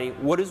anxiety?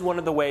 What is one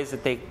of the ways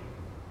that they,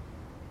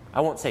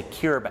 I won't say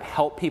cure, but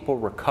help people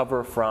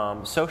recover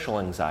from social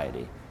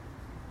anxiety?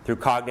 Through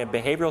cognitive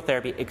behavioral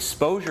therapy,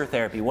 exposure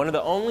therapy. One of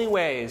the only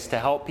ways to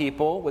help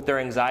people with their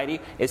anxiety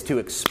is to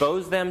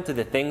expose them to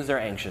the things they're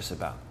anxious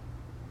about.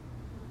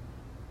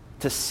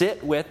 To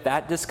sit with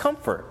that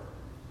discomfort.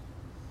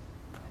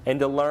 And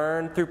to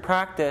learn through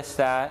practice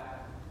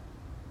that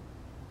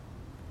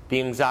the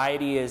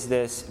anxiety is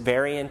this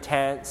very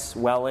intense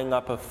welling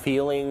up of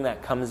feeling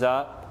that comes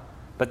up,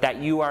 but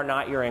that you are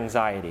not your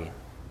anxiety.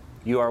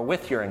 You are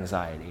with your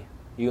anxiety.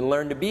 You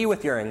learn to be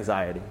with your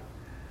anxiety.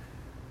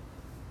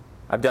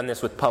 I've done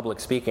this with public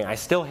speaking. I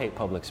still hate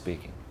public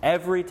speaking.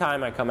 Every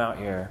time I come out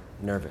here,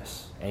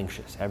 nervous,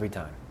 anxious, every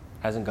time.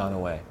 Hasn't gone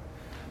away.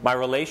 My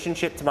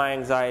relationship to my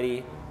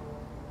anxiety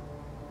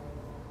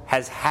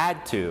has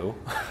had to,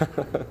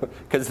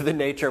 because of the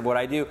nature of what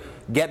I do,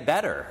 get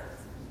better.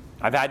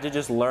 I've had to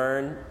just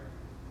learn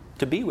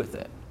to be with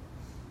it.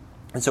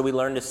 And so we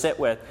learn to sit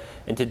with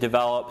and to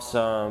develop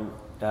some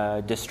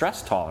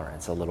distress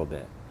tolerance a little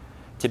bit.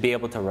 To be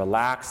able to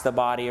relax the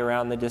body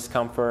around the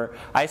discomfort.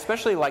 I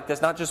especially like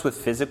this, not just with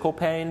physical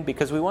pain,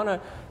 because we want to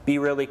be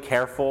really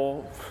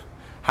careful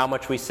how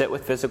much we sit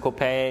with physical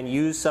pain.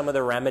 Use some of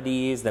the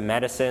remedies, the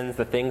medicines,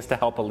 the things to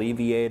help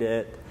alleviate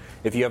it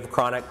if you have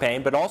chronic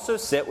pain, but also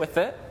sit with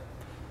it.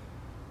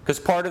 Because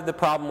part of the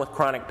problem with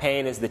chronic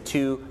pain is the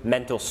two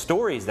mental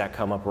stories that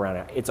come up around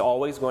it. It's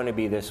always going to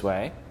be this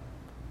way.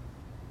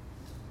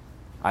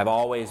 I've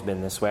always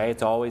been this way.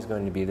 It's always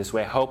going to be this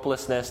way.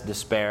 Hopelessness,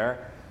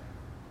 despair.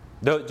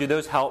 Do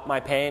those help my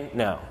pain?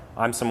 No.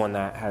 I'm someone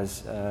that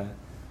has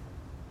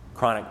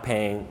chronic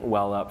pain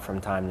well up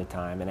from time to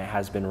time, and it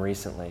has been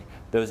recently.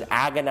 Those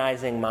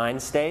agonizing mind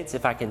states,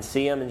 if I can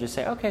see them and just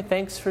say, okay,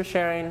 thanks for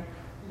sharing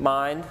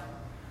mind.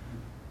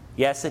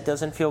 Yes, it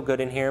doesn't feel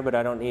good in here, but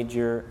I don't need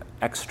your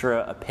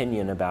extra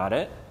opinion about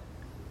it.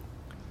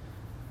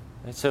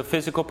 And so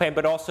physical pain,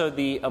 but also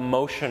the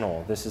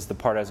emotional, this is the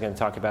part I was going to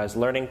talk about, is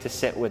learning to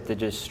sit with the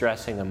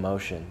distressing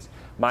emotions.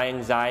 My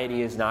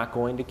anxiety is not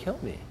going to kill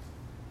me.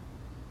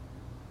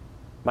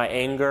 My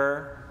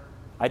anger,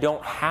 I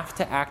don't have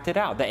to act it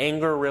out. The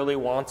anger really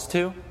wants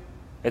to.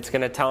 It's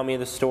going to tell me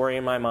the story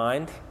in my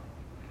mind,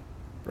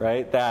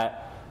 right?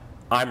 That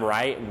I'm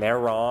right and they're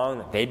wrong,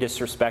 that they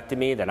disrespected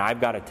me, that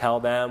I've got to tell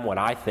them what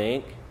I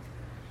think.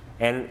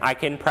 And I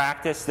can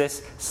practice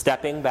this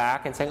stepping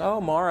back and saying,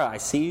 oh, Mara, I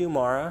see you,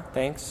 Mara.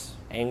 Thanks,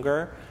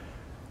 anger.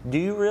 Do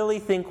you really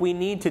think we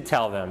need to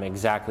tell them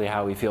exactly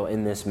how we feel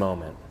in this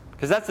moment?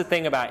 Because that's the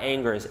thing about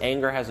anger, is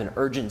anger has an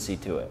urgency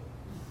to it.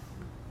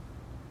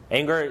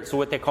 Anger is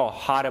what they call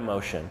hot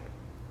emotion.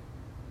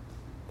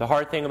 The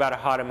hard thing about a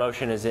hot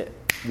emotion is it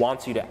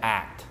wants you to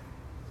act.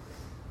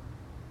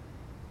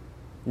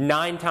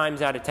 9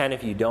 times out of 10,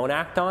 if you don't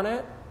act on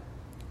it,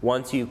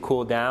 once you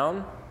cool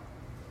down,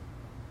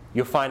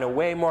 you'll find a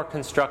way more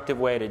constructive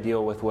way to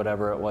deal with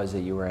whatever it was that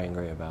you were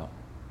angry about.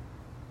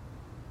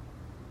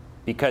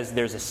 Because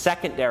there's a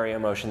secondary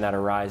emotion that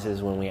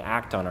arises when we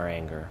act on our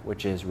anger,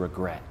 which is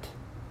regret.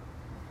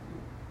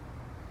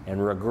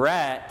 And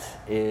regret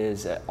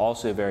is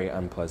also a very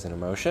unpleasant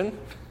emotion.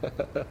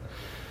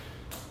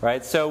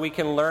 Right? So we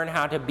can learn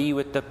how to be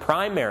with the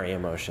primary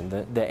emotion,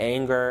 the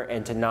anger,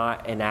 and to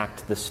not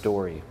enact the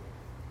story.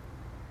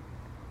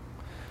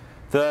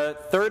 The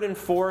third and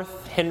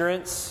fourth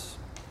hindrance,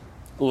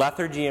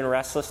 lethargy and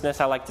restlessness,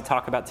 I like to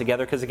talk about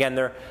together because, again,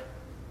 they're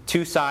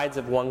two sides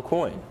of one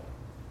coin.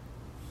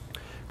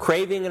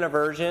 Craving and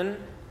aversion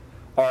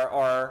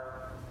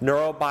are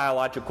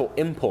neurobiological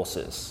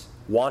impulses.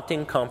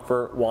 Wanting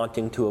comfort,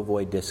 wanting to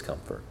avoid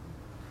discomfort.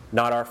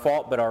 Not our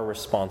fault, but our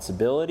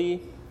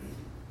responsibility.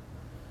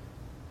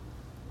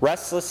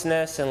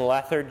 Restlessness and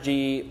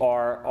lethargy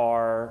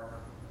are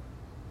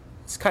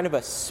it's kind of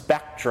a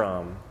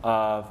spectrum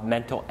of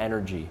mental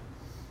energy.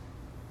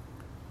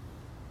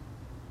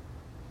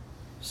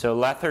 So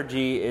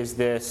lethargy is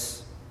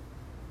this,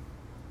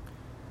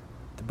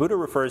 the Buddha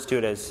refers to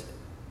it as,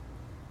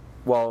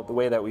 well, the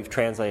way that we've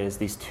translated is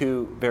these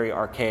two very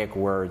archaic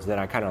words that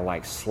I kind of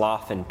like,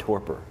 sloth and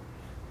torpor.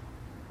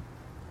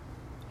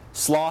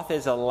 Sloth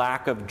is a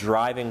lack of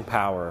driving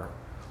power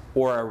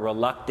or a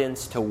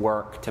reluctance to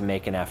work to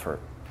make an effort.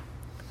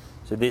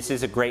 So this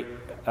is a great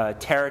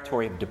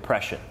territory of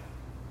depression.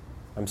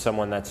 I'm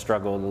someone that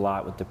struggled a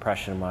lot with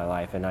depression in my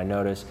life, and I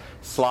notice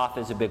sloth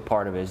is a big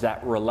part of it, is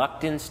that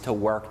reluctance to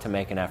work to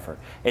make an effort.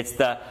 It's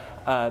the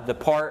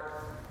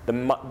part, the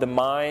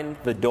mind,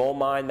 the dull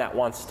mind that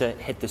wants to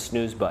hit the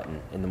snooze button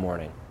in the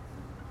morning.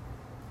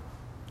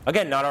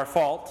 Again, not our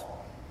fault.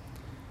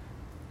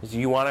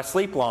 You want to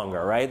sleep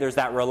longer, right? There's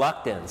that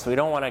reluctance. We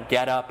don't want to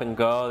get up and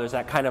go. There's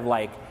that kind of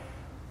like,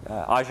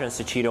 Ajahn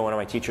Suchito, one of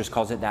my teachers,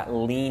 calls it that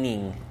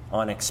leaning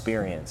on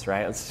experience,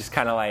 right? It's just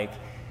kind of like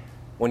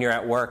when you're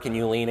at work and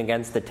you lean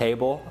against the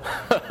table.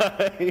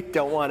 You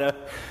don't want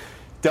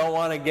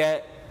to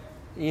get,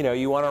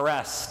 you want to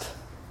rest.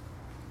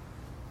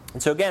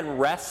 And so again,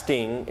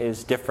 resting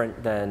is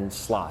different than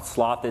sloth.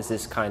 Sloth is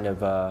this kind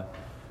of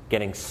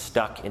getting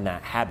stuck in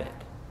that habit.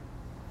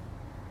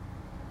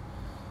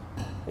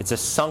 It's a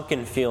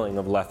sunken feeling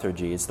of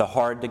lethargy. It's the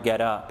hard to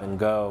get up and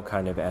go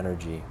kind of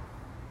energy.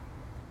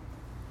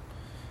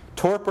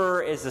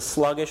 Torpor is the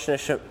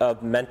sluggishness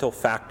of mental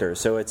factors.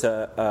 So it's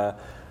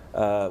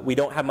we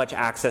don't have much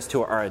access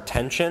to our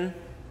attention,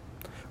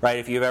 right?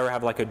 If you ever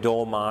have like a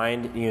dull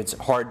mind, it's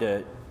hard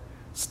to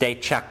stay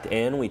checked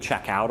in. We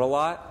check out a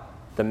lot.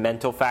 The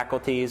mental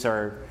faculties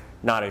are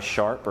not as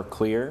sharp or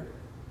clear.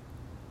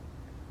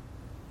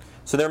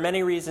 So there are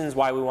many reasons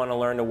why we want to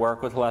learn to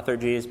work with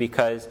lethargy, is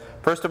because,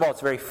 first of all,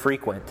 it's very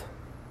frequent,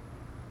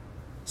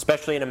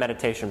 especially in a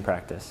meditation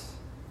practice.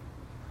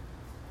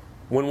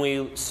 When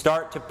we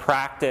start to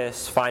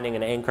practice finding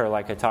an anchor,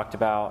 like I talked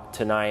about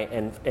tonight,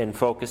 and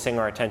focusing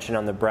our attention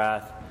on the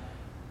breath,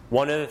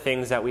 one of the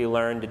things that we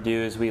learn to do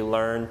is we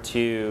learn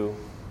to,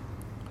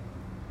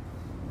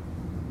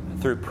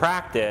 through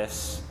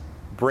practice,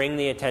 bring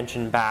the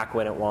attention back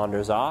when it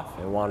wanders off.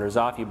 It wanders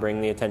off, you bring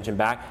the attention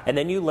back, and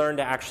then you learn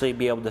to actually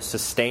be able to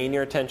sustain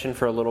your attention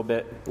for a little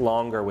bit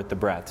longer with the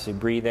breath. So you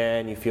breathe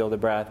in, you feel the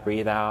breath,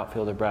 breathe out,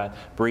 feel the breath,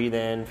 breathe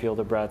in, feel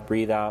the breath,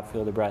 breathe out,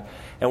 feel the breath.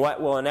 And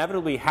what will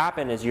inevitably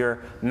happen is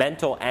your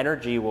mental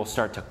energy will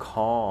start to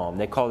calm.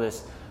 They call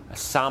this a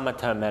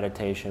samatha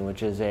meditation,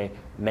 which is a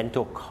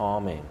mental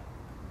calming.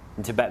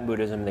 In Tibetan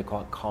Buddhism, they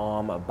call it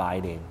calm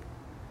abiding.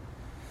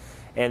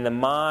 And the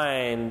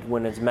mind,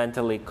 when it's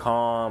mentally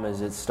calm, as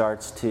it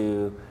starts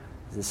to,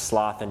 the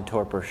sloth and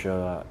torpor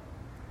show up,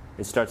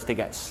 it starts to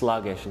get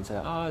sluggish and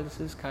say, oh, this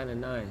is kind of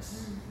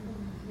nice.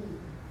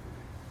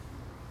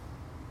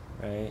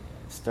 Right? It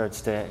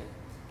starts to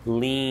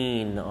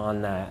lean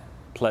on that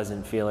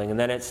pleasant feeling. And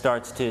then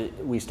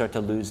we start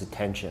to lose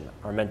attention,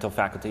 our mental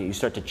faculty. You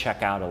start to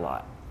check out a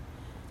lot.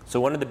 So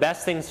one of the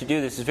best things to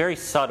do, this is very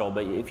subtle,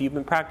 but if you've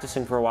been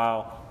practicing for a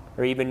while,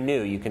 or even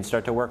new, you can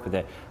start to work with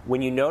it.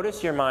 When you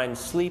notice your mind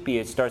sleepy,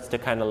 it starts to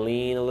kind of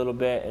lean a little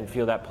bit and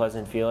feel that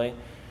pleasant feeling.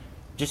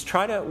 Just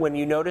try to, when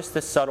you notice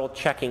the subtle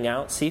checking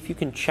out, see if you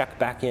can check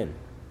back in.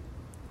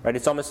 Right?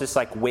 It's almost just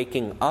like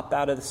waking up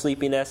out of the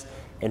sleepiness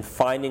and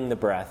finding the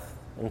breath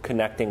and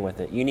connecting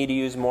with it. You need to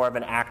use more of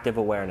an active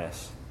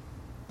awareness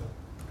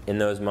in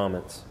those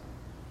moments.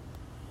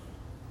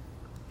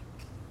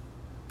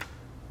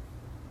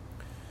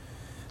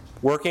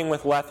 Working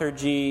with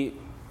lethargy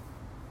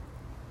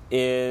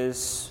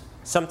is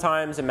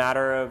sometimes a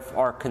matter of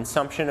our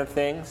consumption of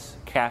things,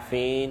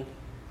 caffeine,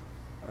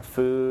 our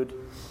food.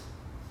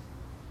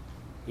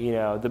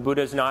 The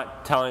Buddha's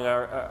not telling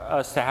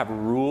us to have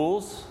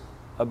rules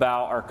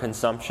about our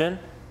consumption,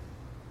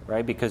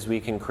 right? Because we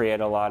can create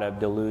a lot of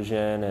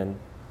delusion and,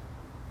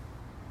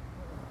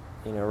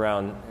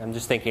 around, I'm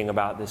just thinking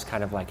about this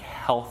kind of like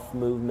health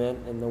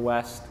movement in the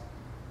West.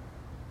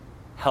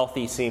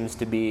 Healthy seems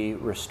to be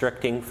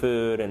restricting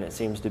food, and it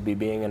seems to be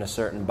being in a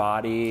certain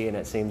body, and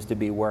it seems to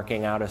be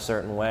working out a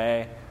certain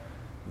way.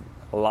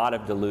 A lot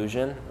of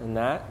delusion in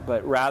that,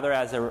 but rather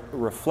as a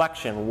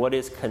reflection, what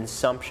is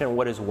consumption?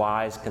 What is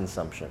wise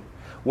consumption?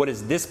 What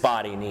does this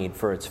body need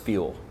for its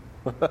fuel?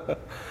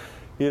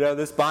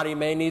 This body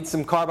may need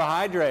some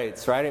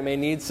carbohydrates, right? It may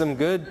need some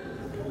good,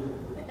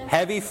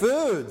 heavy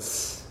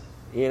foods,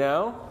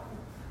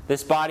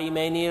 This body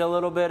may need a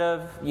little bit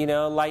of,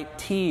 light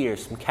tea or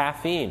some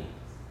caffeine.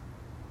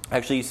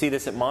 Actually, you see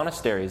this at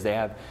monasteries. They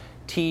have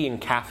tea and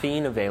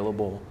caffeine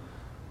available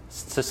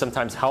to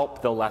sometimes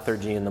help the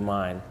lethargy in the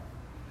mind,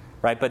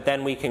 right? But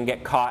then we can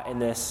get caught in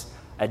this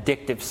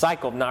addictive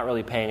cycle of not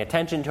really paying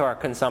attention to our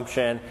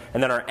consumption,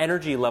 and then our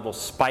energy level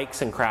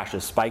spikes and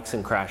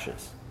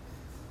crashes.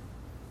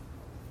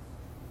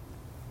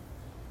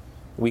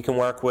 We can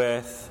work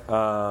with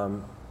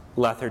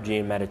lethargy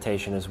and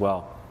meditation as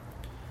well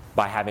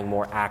by having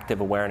more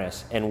active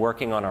awareness and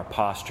working on our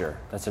posture.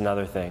 That's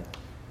another thing.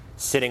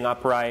 Sitting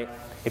upright.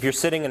 If you're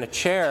sitting in a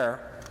chair,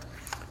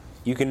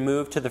 you can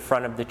move to the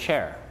front of the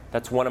chair.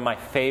 That's one of my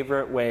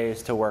favorite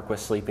ways to work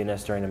with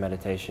sleepiness during a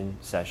meditation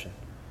session.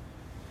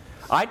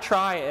 I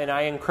try, and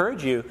I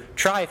encourage you,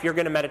 try if you're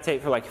going to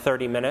meditate for like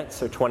 30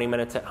 minutes or 20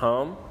 minutes at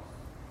home,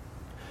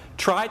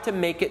 try to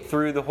make it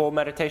through the whole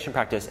meditation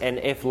practice. And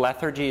if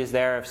lethargy is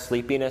there, if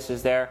sleepiness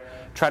is there,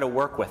 try to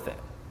work with it.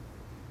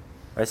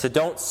 Right, so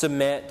don't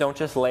submit, don't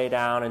just lay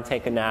down and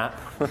take a nap.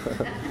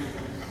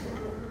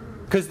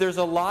 Because there's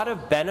a lot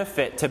of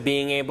benefit to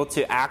being able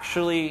to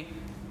actually,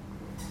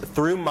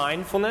 through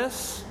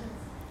mindfulness,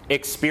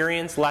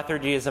 experience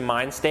lethargy as a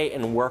mind state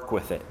and work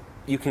with it.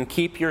 You can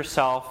keep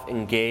yourself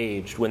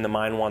engaged when the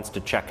mind wants to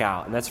check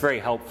out, and that's very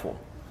helpful.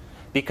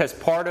 Because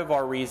part of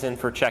our reason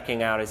for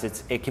checking out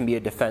is it can be a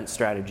defense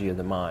strategy of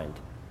the mind.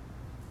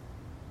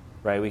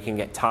 Right? We can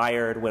get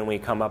tired when we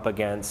come up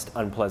against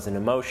unpleasant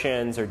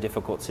emotions or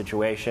difficult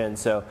situations,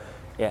 so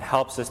it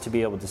helps us to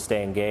be able to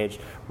stay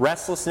engaged.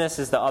 Restlessness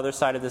is the other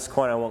side of this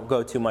coin. I won't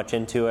go too much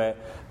into it.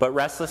 But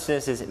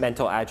restlessness is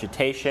mental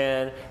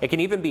agitation. It can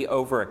even be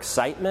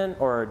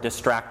overexcitement or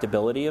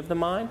distractibility of the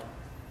mind.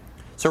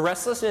 So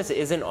restlessness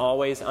isn't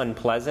always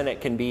unpleasant.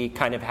 It can be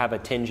kind of have a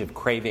tinge of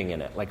craving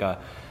in it, like a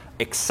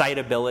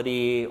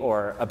excitability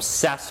or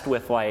obsessed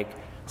with like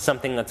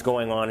something that's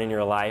going on in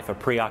your life, a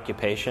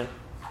preoccupation.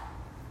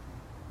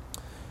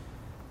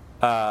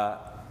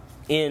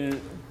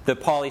 In the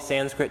Pali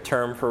Sanskrit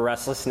term for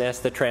restlessness,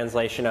 the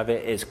translation of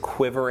it is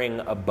quivering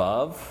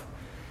above,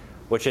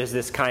 which is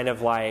this kind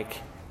of like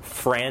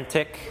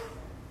frantic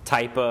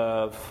type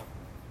of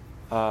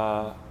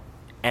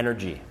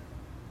energy.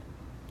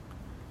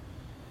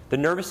 The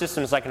nervous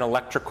system is like an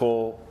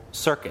electrical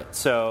circuit,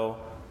 so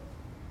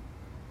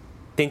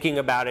thinking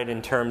about it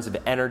in terms of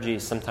energy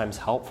is sometimes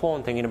helpful,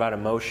 and thinking about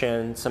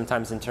emotion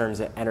sometimes in terms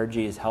of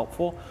energy is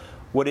helpful.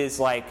 What is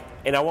like,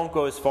 and I won't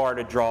go as far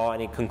to draw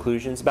any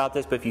conclusions about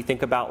this, but if you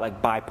think about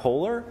like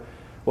bipolar,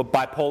 what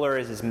bipolar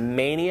is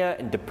mania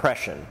and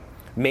depression.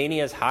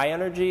 Mania is high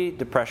energy,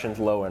 depression is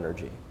low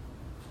energy.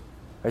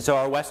 Right, so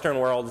our Western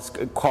world has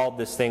called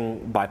this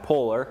thing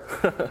bipolar,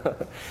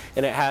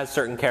 and it has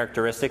certain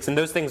characteristics, and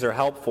those things are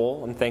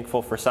helpful. I'm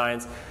thankful for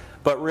science,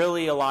 but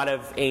really a lot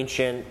of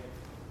ancient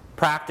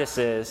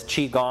practices,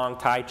 Qigong,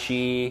 Tai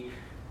Chi,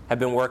 have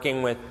been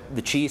working with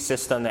the Qi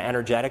system, the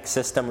energetic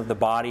system of the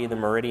body, the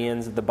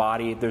meridians of the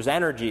body. There's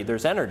energy.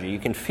 You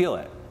can feel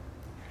it.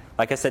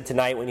 Like I said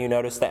tonight, when you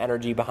notice the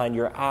energy behind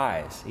your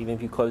eyes, even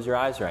if you close your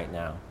eyes right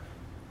now,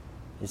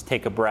 just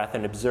take a breath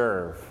and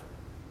observe.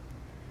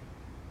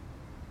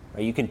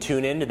 Right, you can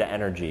tune into the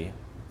energy.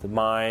 The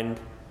mind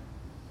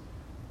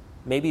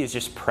maybe is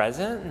just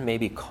present,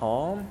 maybe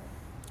calm.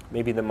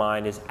 Maybe the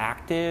mind is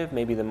active,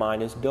 maybe the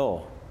mind is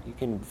dull. You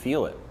can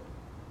feel it.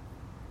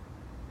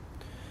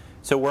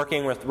 So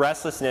working with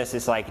restlessness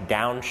is like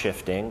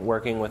downshifting.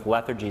 Working with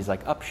lethargy is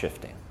like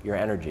upshifting your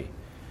energy.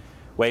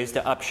 Ways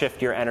to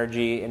upshift your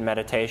energy in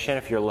meditation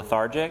if you're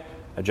lethargic.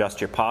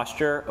 Adjust your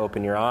posture,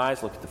 open your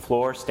eyes, look at the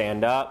floor,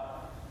 stand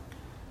up.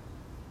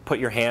 Put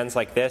your hands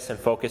like this and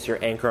focus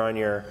your anchor on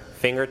your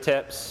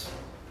fingertips.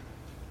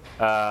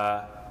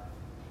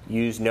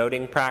 Use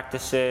noting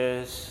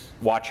practices.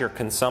 Watch your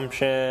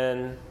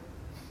consumption.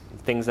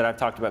 Things that I've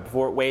talked about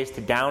before. Ways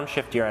to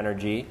downshift your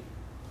energy.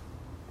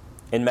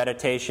 In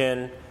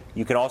meditation,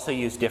 you can also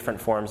use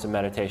different forms of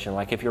meditation.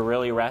 Like if you're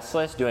really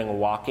restless, doing a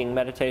walking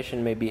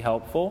meditation may be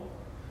helpful.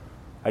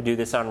 I do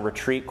this on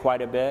retreat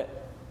quite a bit.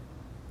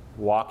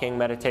 Walking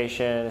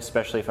meditation,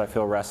 especially if I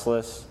feel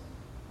restless.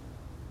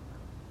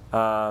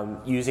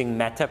 Using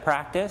metta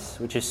practice,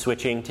 which is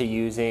switching to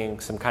using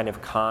some kind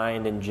of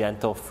kind and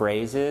gentle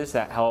phrases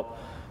that help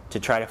to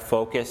try to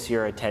focus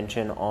your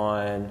attention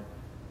on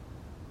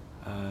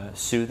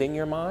soothing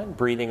your mind.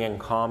 Breathing in,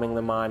 calming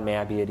the mind. May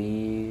I be at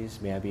ease,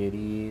 may I be at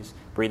ease.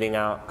 Breathing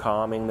out,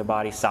 calming the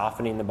body,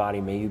 softening the body.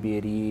 May you be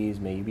at ease,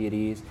 may you be at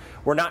ease.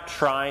 We're not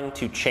trying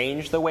to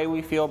change the way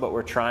we feel, but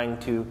we're trying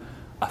to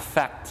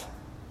affect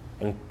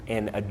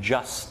and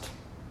adjust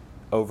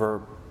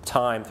over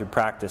time through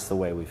practice the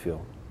way we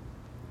feel.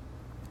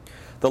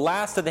 The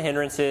last of the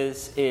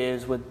hindrances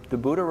is what the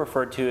Buddha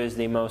referred to as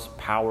the most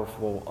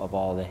powerful of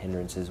all the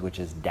hindrances, which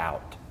is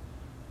doubt.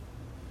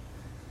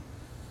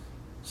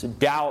 So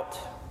doubt,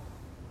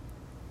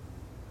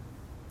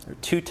 there are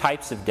two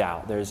types of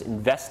doubt. There's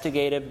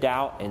investigative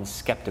doubt and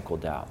skeptical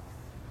doubt.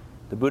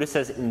 The Buddha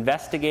says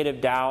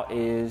investigative doubt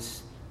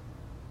is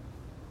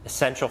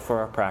essential for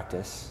our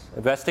practice.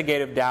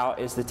 Investigative doubt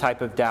is the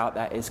type of doubt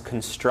that is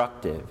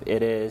constructive.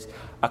 It is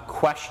a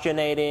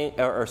questioning.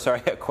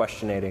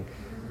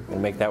 I'm going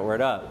to make that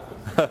word up.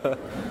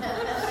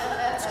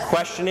 It's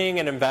questioning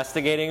and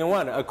investigating in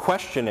one. A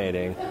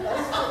questioning.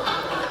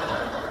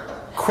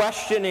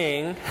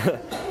 Questioning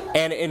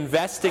and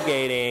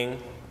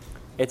investigating,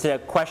 it's a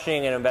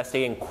questioning and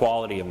investigating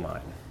quality of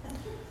mind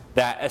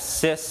that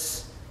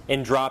assists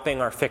in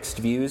dropping our fixed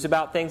views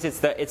about things. It's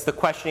the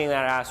questioning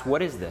that asks,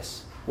 what is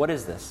this? What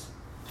is this?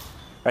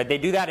 Right? They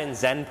do that in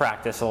Zen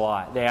practice a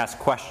lot. They ask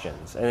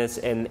questions.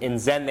 And in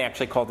Zen, they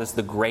actually call this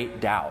the great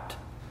doubt.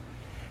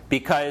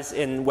 Because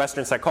in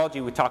Western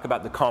psychology, we talk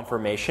about the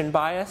confirmation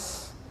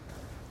bias,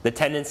 the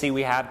tendency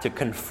we have to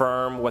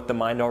confirm what the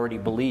mind already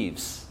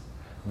believes.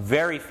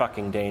 Very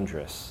fucking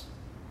dangerous.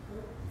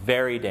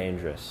 Very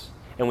dangerous.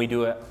 And we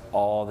do it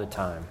all the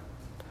time.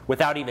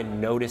 Without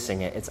even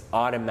noticing it. It's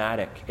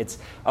automatic. It's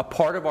a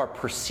part of our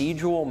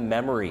procedural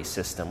memory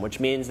system, which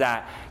means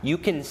that you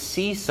can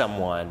see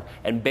someone,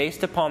 and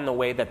based upon the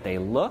way that they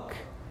look,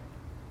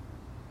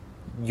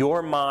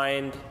 your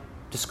mind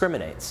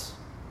discriminates.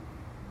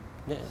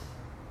 Yeah.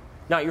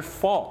 Not your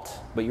fault,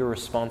 but your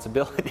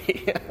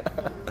responsibility.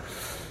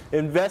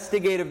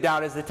 Investigative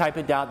doubt is the type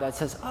of doubt that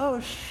says, oh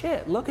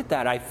shit, look at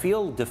that. I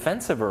feel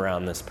defensive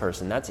around this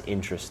person. That's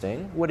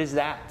interesting. What is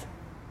that?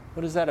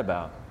 What is that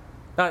about?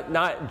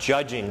 Not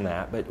judging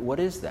that, but what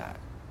is that?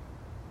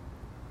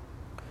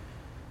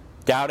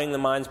 Doubting the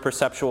mind's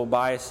perceptual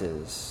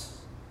biases.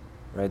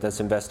 Right? That's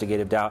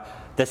investigative doubt.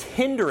 This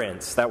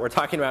hindrance that we're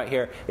talking about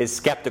here is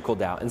skeptical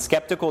doubt. And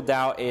skeptical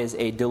doubt is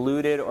a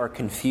deluded or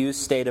confused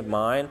state of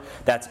mind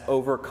that's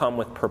overcome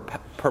with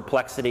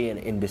perplexity and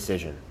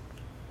indecision.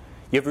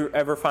 You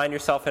ever find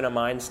yourself in a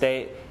mind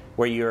state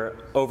where you're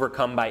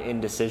overcome by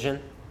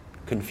indecision,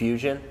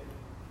 confusion?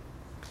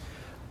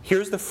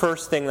 Here's the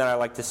first thing that I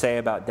like to say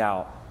about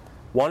doubt.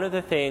 One of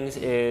the things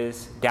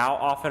is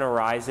doubt often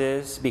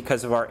arises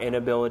because of our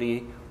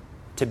inability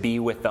to be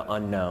with the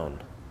unknown.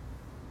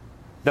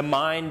 The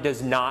mind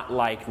does not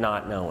like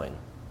not knowing.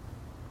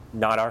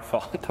 Not our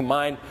fault. The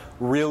mind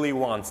really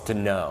wants to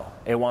know.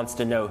 It wants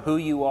to know who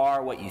you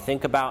are, what you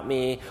think about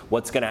me,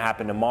 what's going to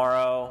happen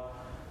tomorrow,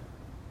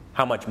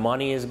 how much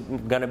money is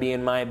going to be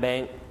in my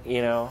bank,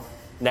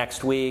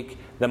 next week.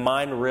 The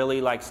mind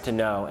really likes to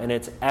know. And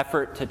its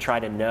effort to try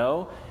to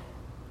know,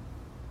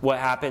 what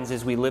happens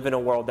is we live in a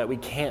world that we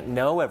can't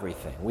know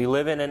everything. We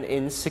live in an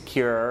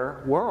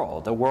insecure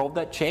world, a world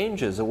that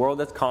changes, a world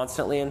that's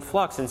constantly in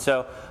flux. And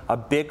so a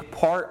big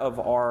part of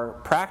our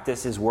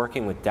practice is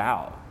working with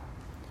doubt,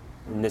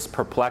 and this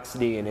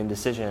perplexity and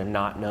indecision and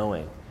not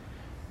knowing.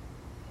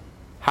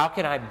 How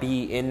can I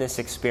be in this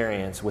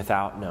experience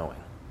without knowing?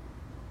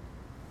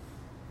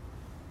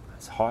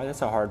 That's hard.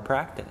 That's a hard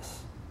practice.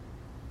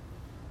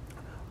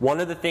 One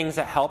of the things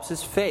that helps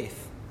is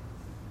faith.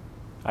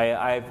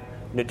 I've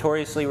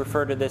notoriously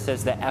refer to this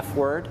as the F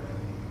word,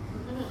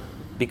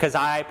 because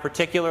I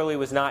particularly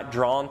was not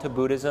drawn to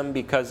Buddhism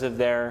because of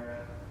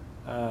their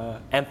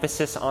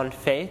emphasis on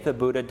faith. The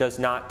Buddha does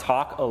not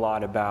talk a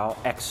lot about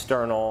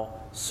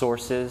external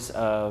sources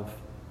of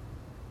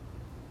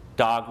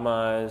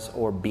dogmas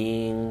or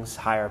beings,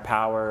 higher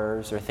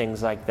powers, or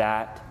things like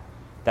that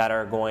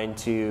are going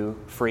to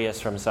free us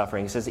from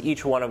suffering. He says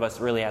each one of us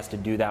really has to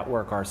do that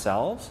work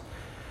ourselves.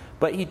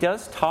 But he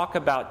does talk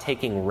about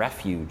taking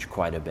refuge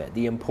quite a bit,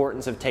 the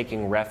importance of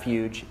taking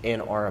refuge in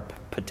our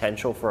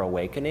potential for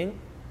awakening,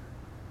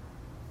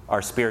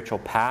 our spiritual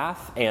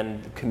path,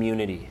 and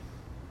community.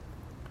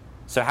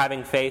 So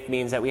having faith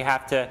means that we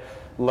have to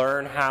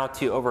learn how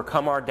to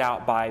overcome our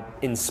doubt by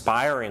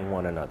inspiring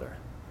one another,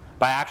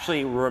 by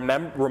actually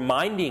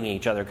reminding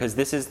each other, because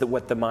this is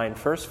what the mind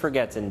first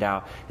forgets in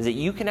doubt, is that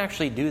you can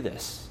actually do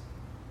this.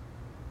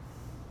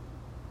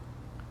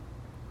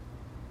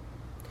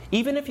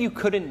 Even if you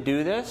couldn't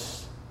do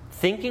this,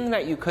 thinking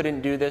that you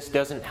couldn't do this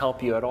doesn't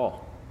help you at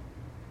all.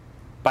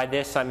 By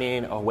this I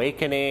mean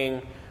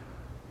awakening,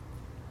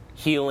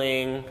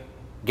 healing,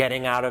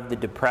 getting out of the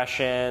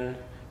depression,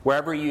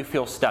 wherever you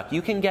feel stuck.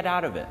 You can get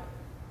out of it.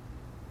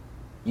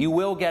 You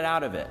will get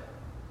out of it.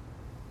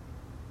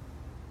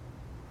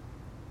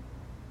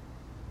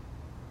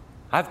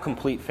 I have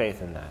complete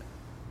faith in that.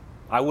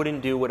 I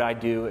wouldn't do what I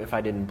do if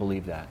I didn't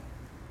believe that.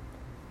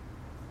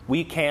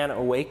 We can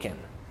awaken.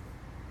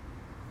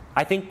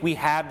 I think we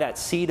have that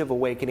seed of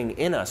awakening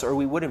in us, or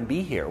we wouldn't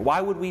be here.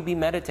 Why would we be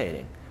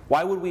meditating?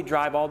 Why would we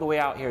drive all the way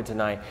out here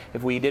tonight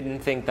if we didn't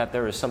think that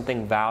there was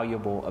something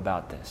valuable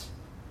about this?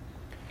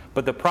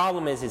 But the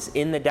problem is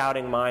in the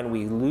doubting mind,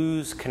 we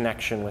lose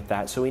connection with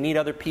that. So we need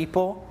other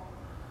people.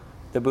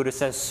 The Buddha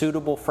says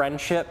suitable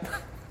friendship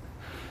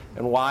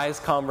and wise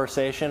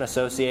conversation,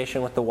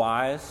 association with the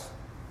wise.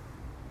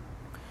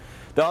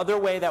 The other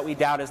way that we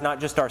doubt is not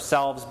just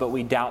ourselves, but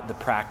we doubt the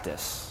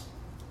practice.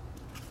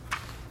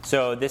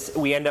 So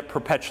we end up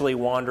perpetually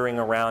wandering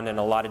around in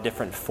a lot of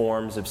different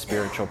forms of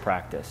spiritual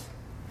practice,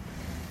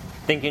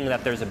 thinking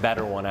that there's a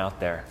better one out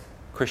there.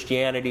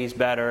 Christianity's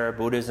better,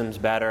 Buddhism's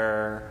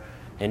better,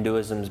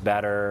 Hinduism's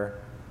better.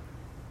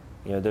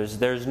 You know,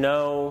 there's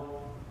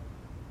no,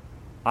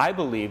 I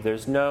believe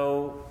there's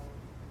no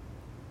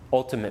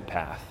ultimate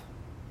path.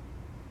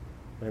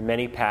 There are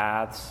many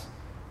paths,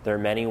 there are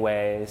many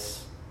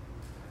ways.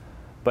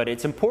 But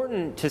it's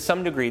important to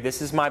some degree, this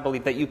is my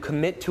belief, that you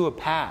commit to a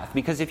path.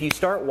 Because if you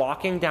start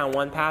walking down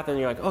one path and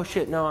you're like, oh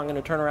shit, no, I'm going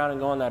to turn around and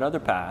go on that other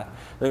path.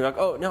 Then you're like,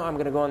 oh no, I'm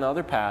going to go on the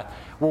other path.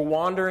 We're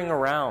wandering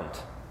around.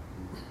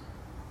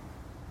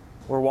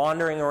 We're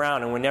wandering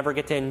around and we never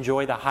get to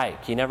enjoy the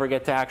hike. You never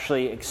get to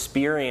actually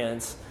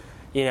experience,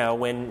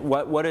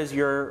 what does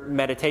your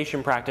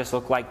meditation practice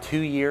look like 2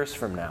 years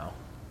from now?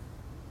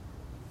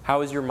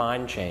 How has your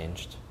mind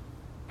changed?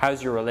 How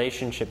has your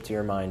relationship to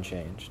your mind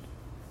changed?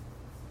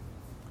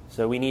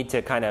 So we need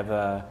to kind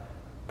of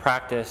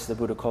practice, the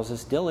Buddha calls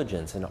this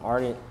diligence and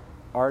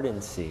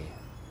ardency,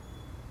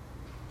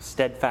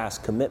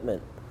 steadfast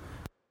commitment.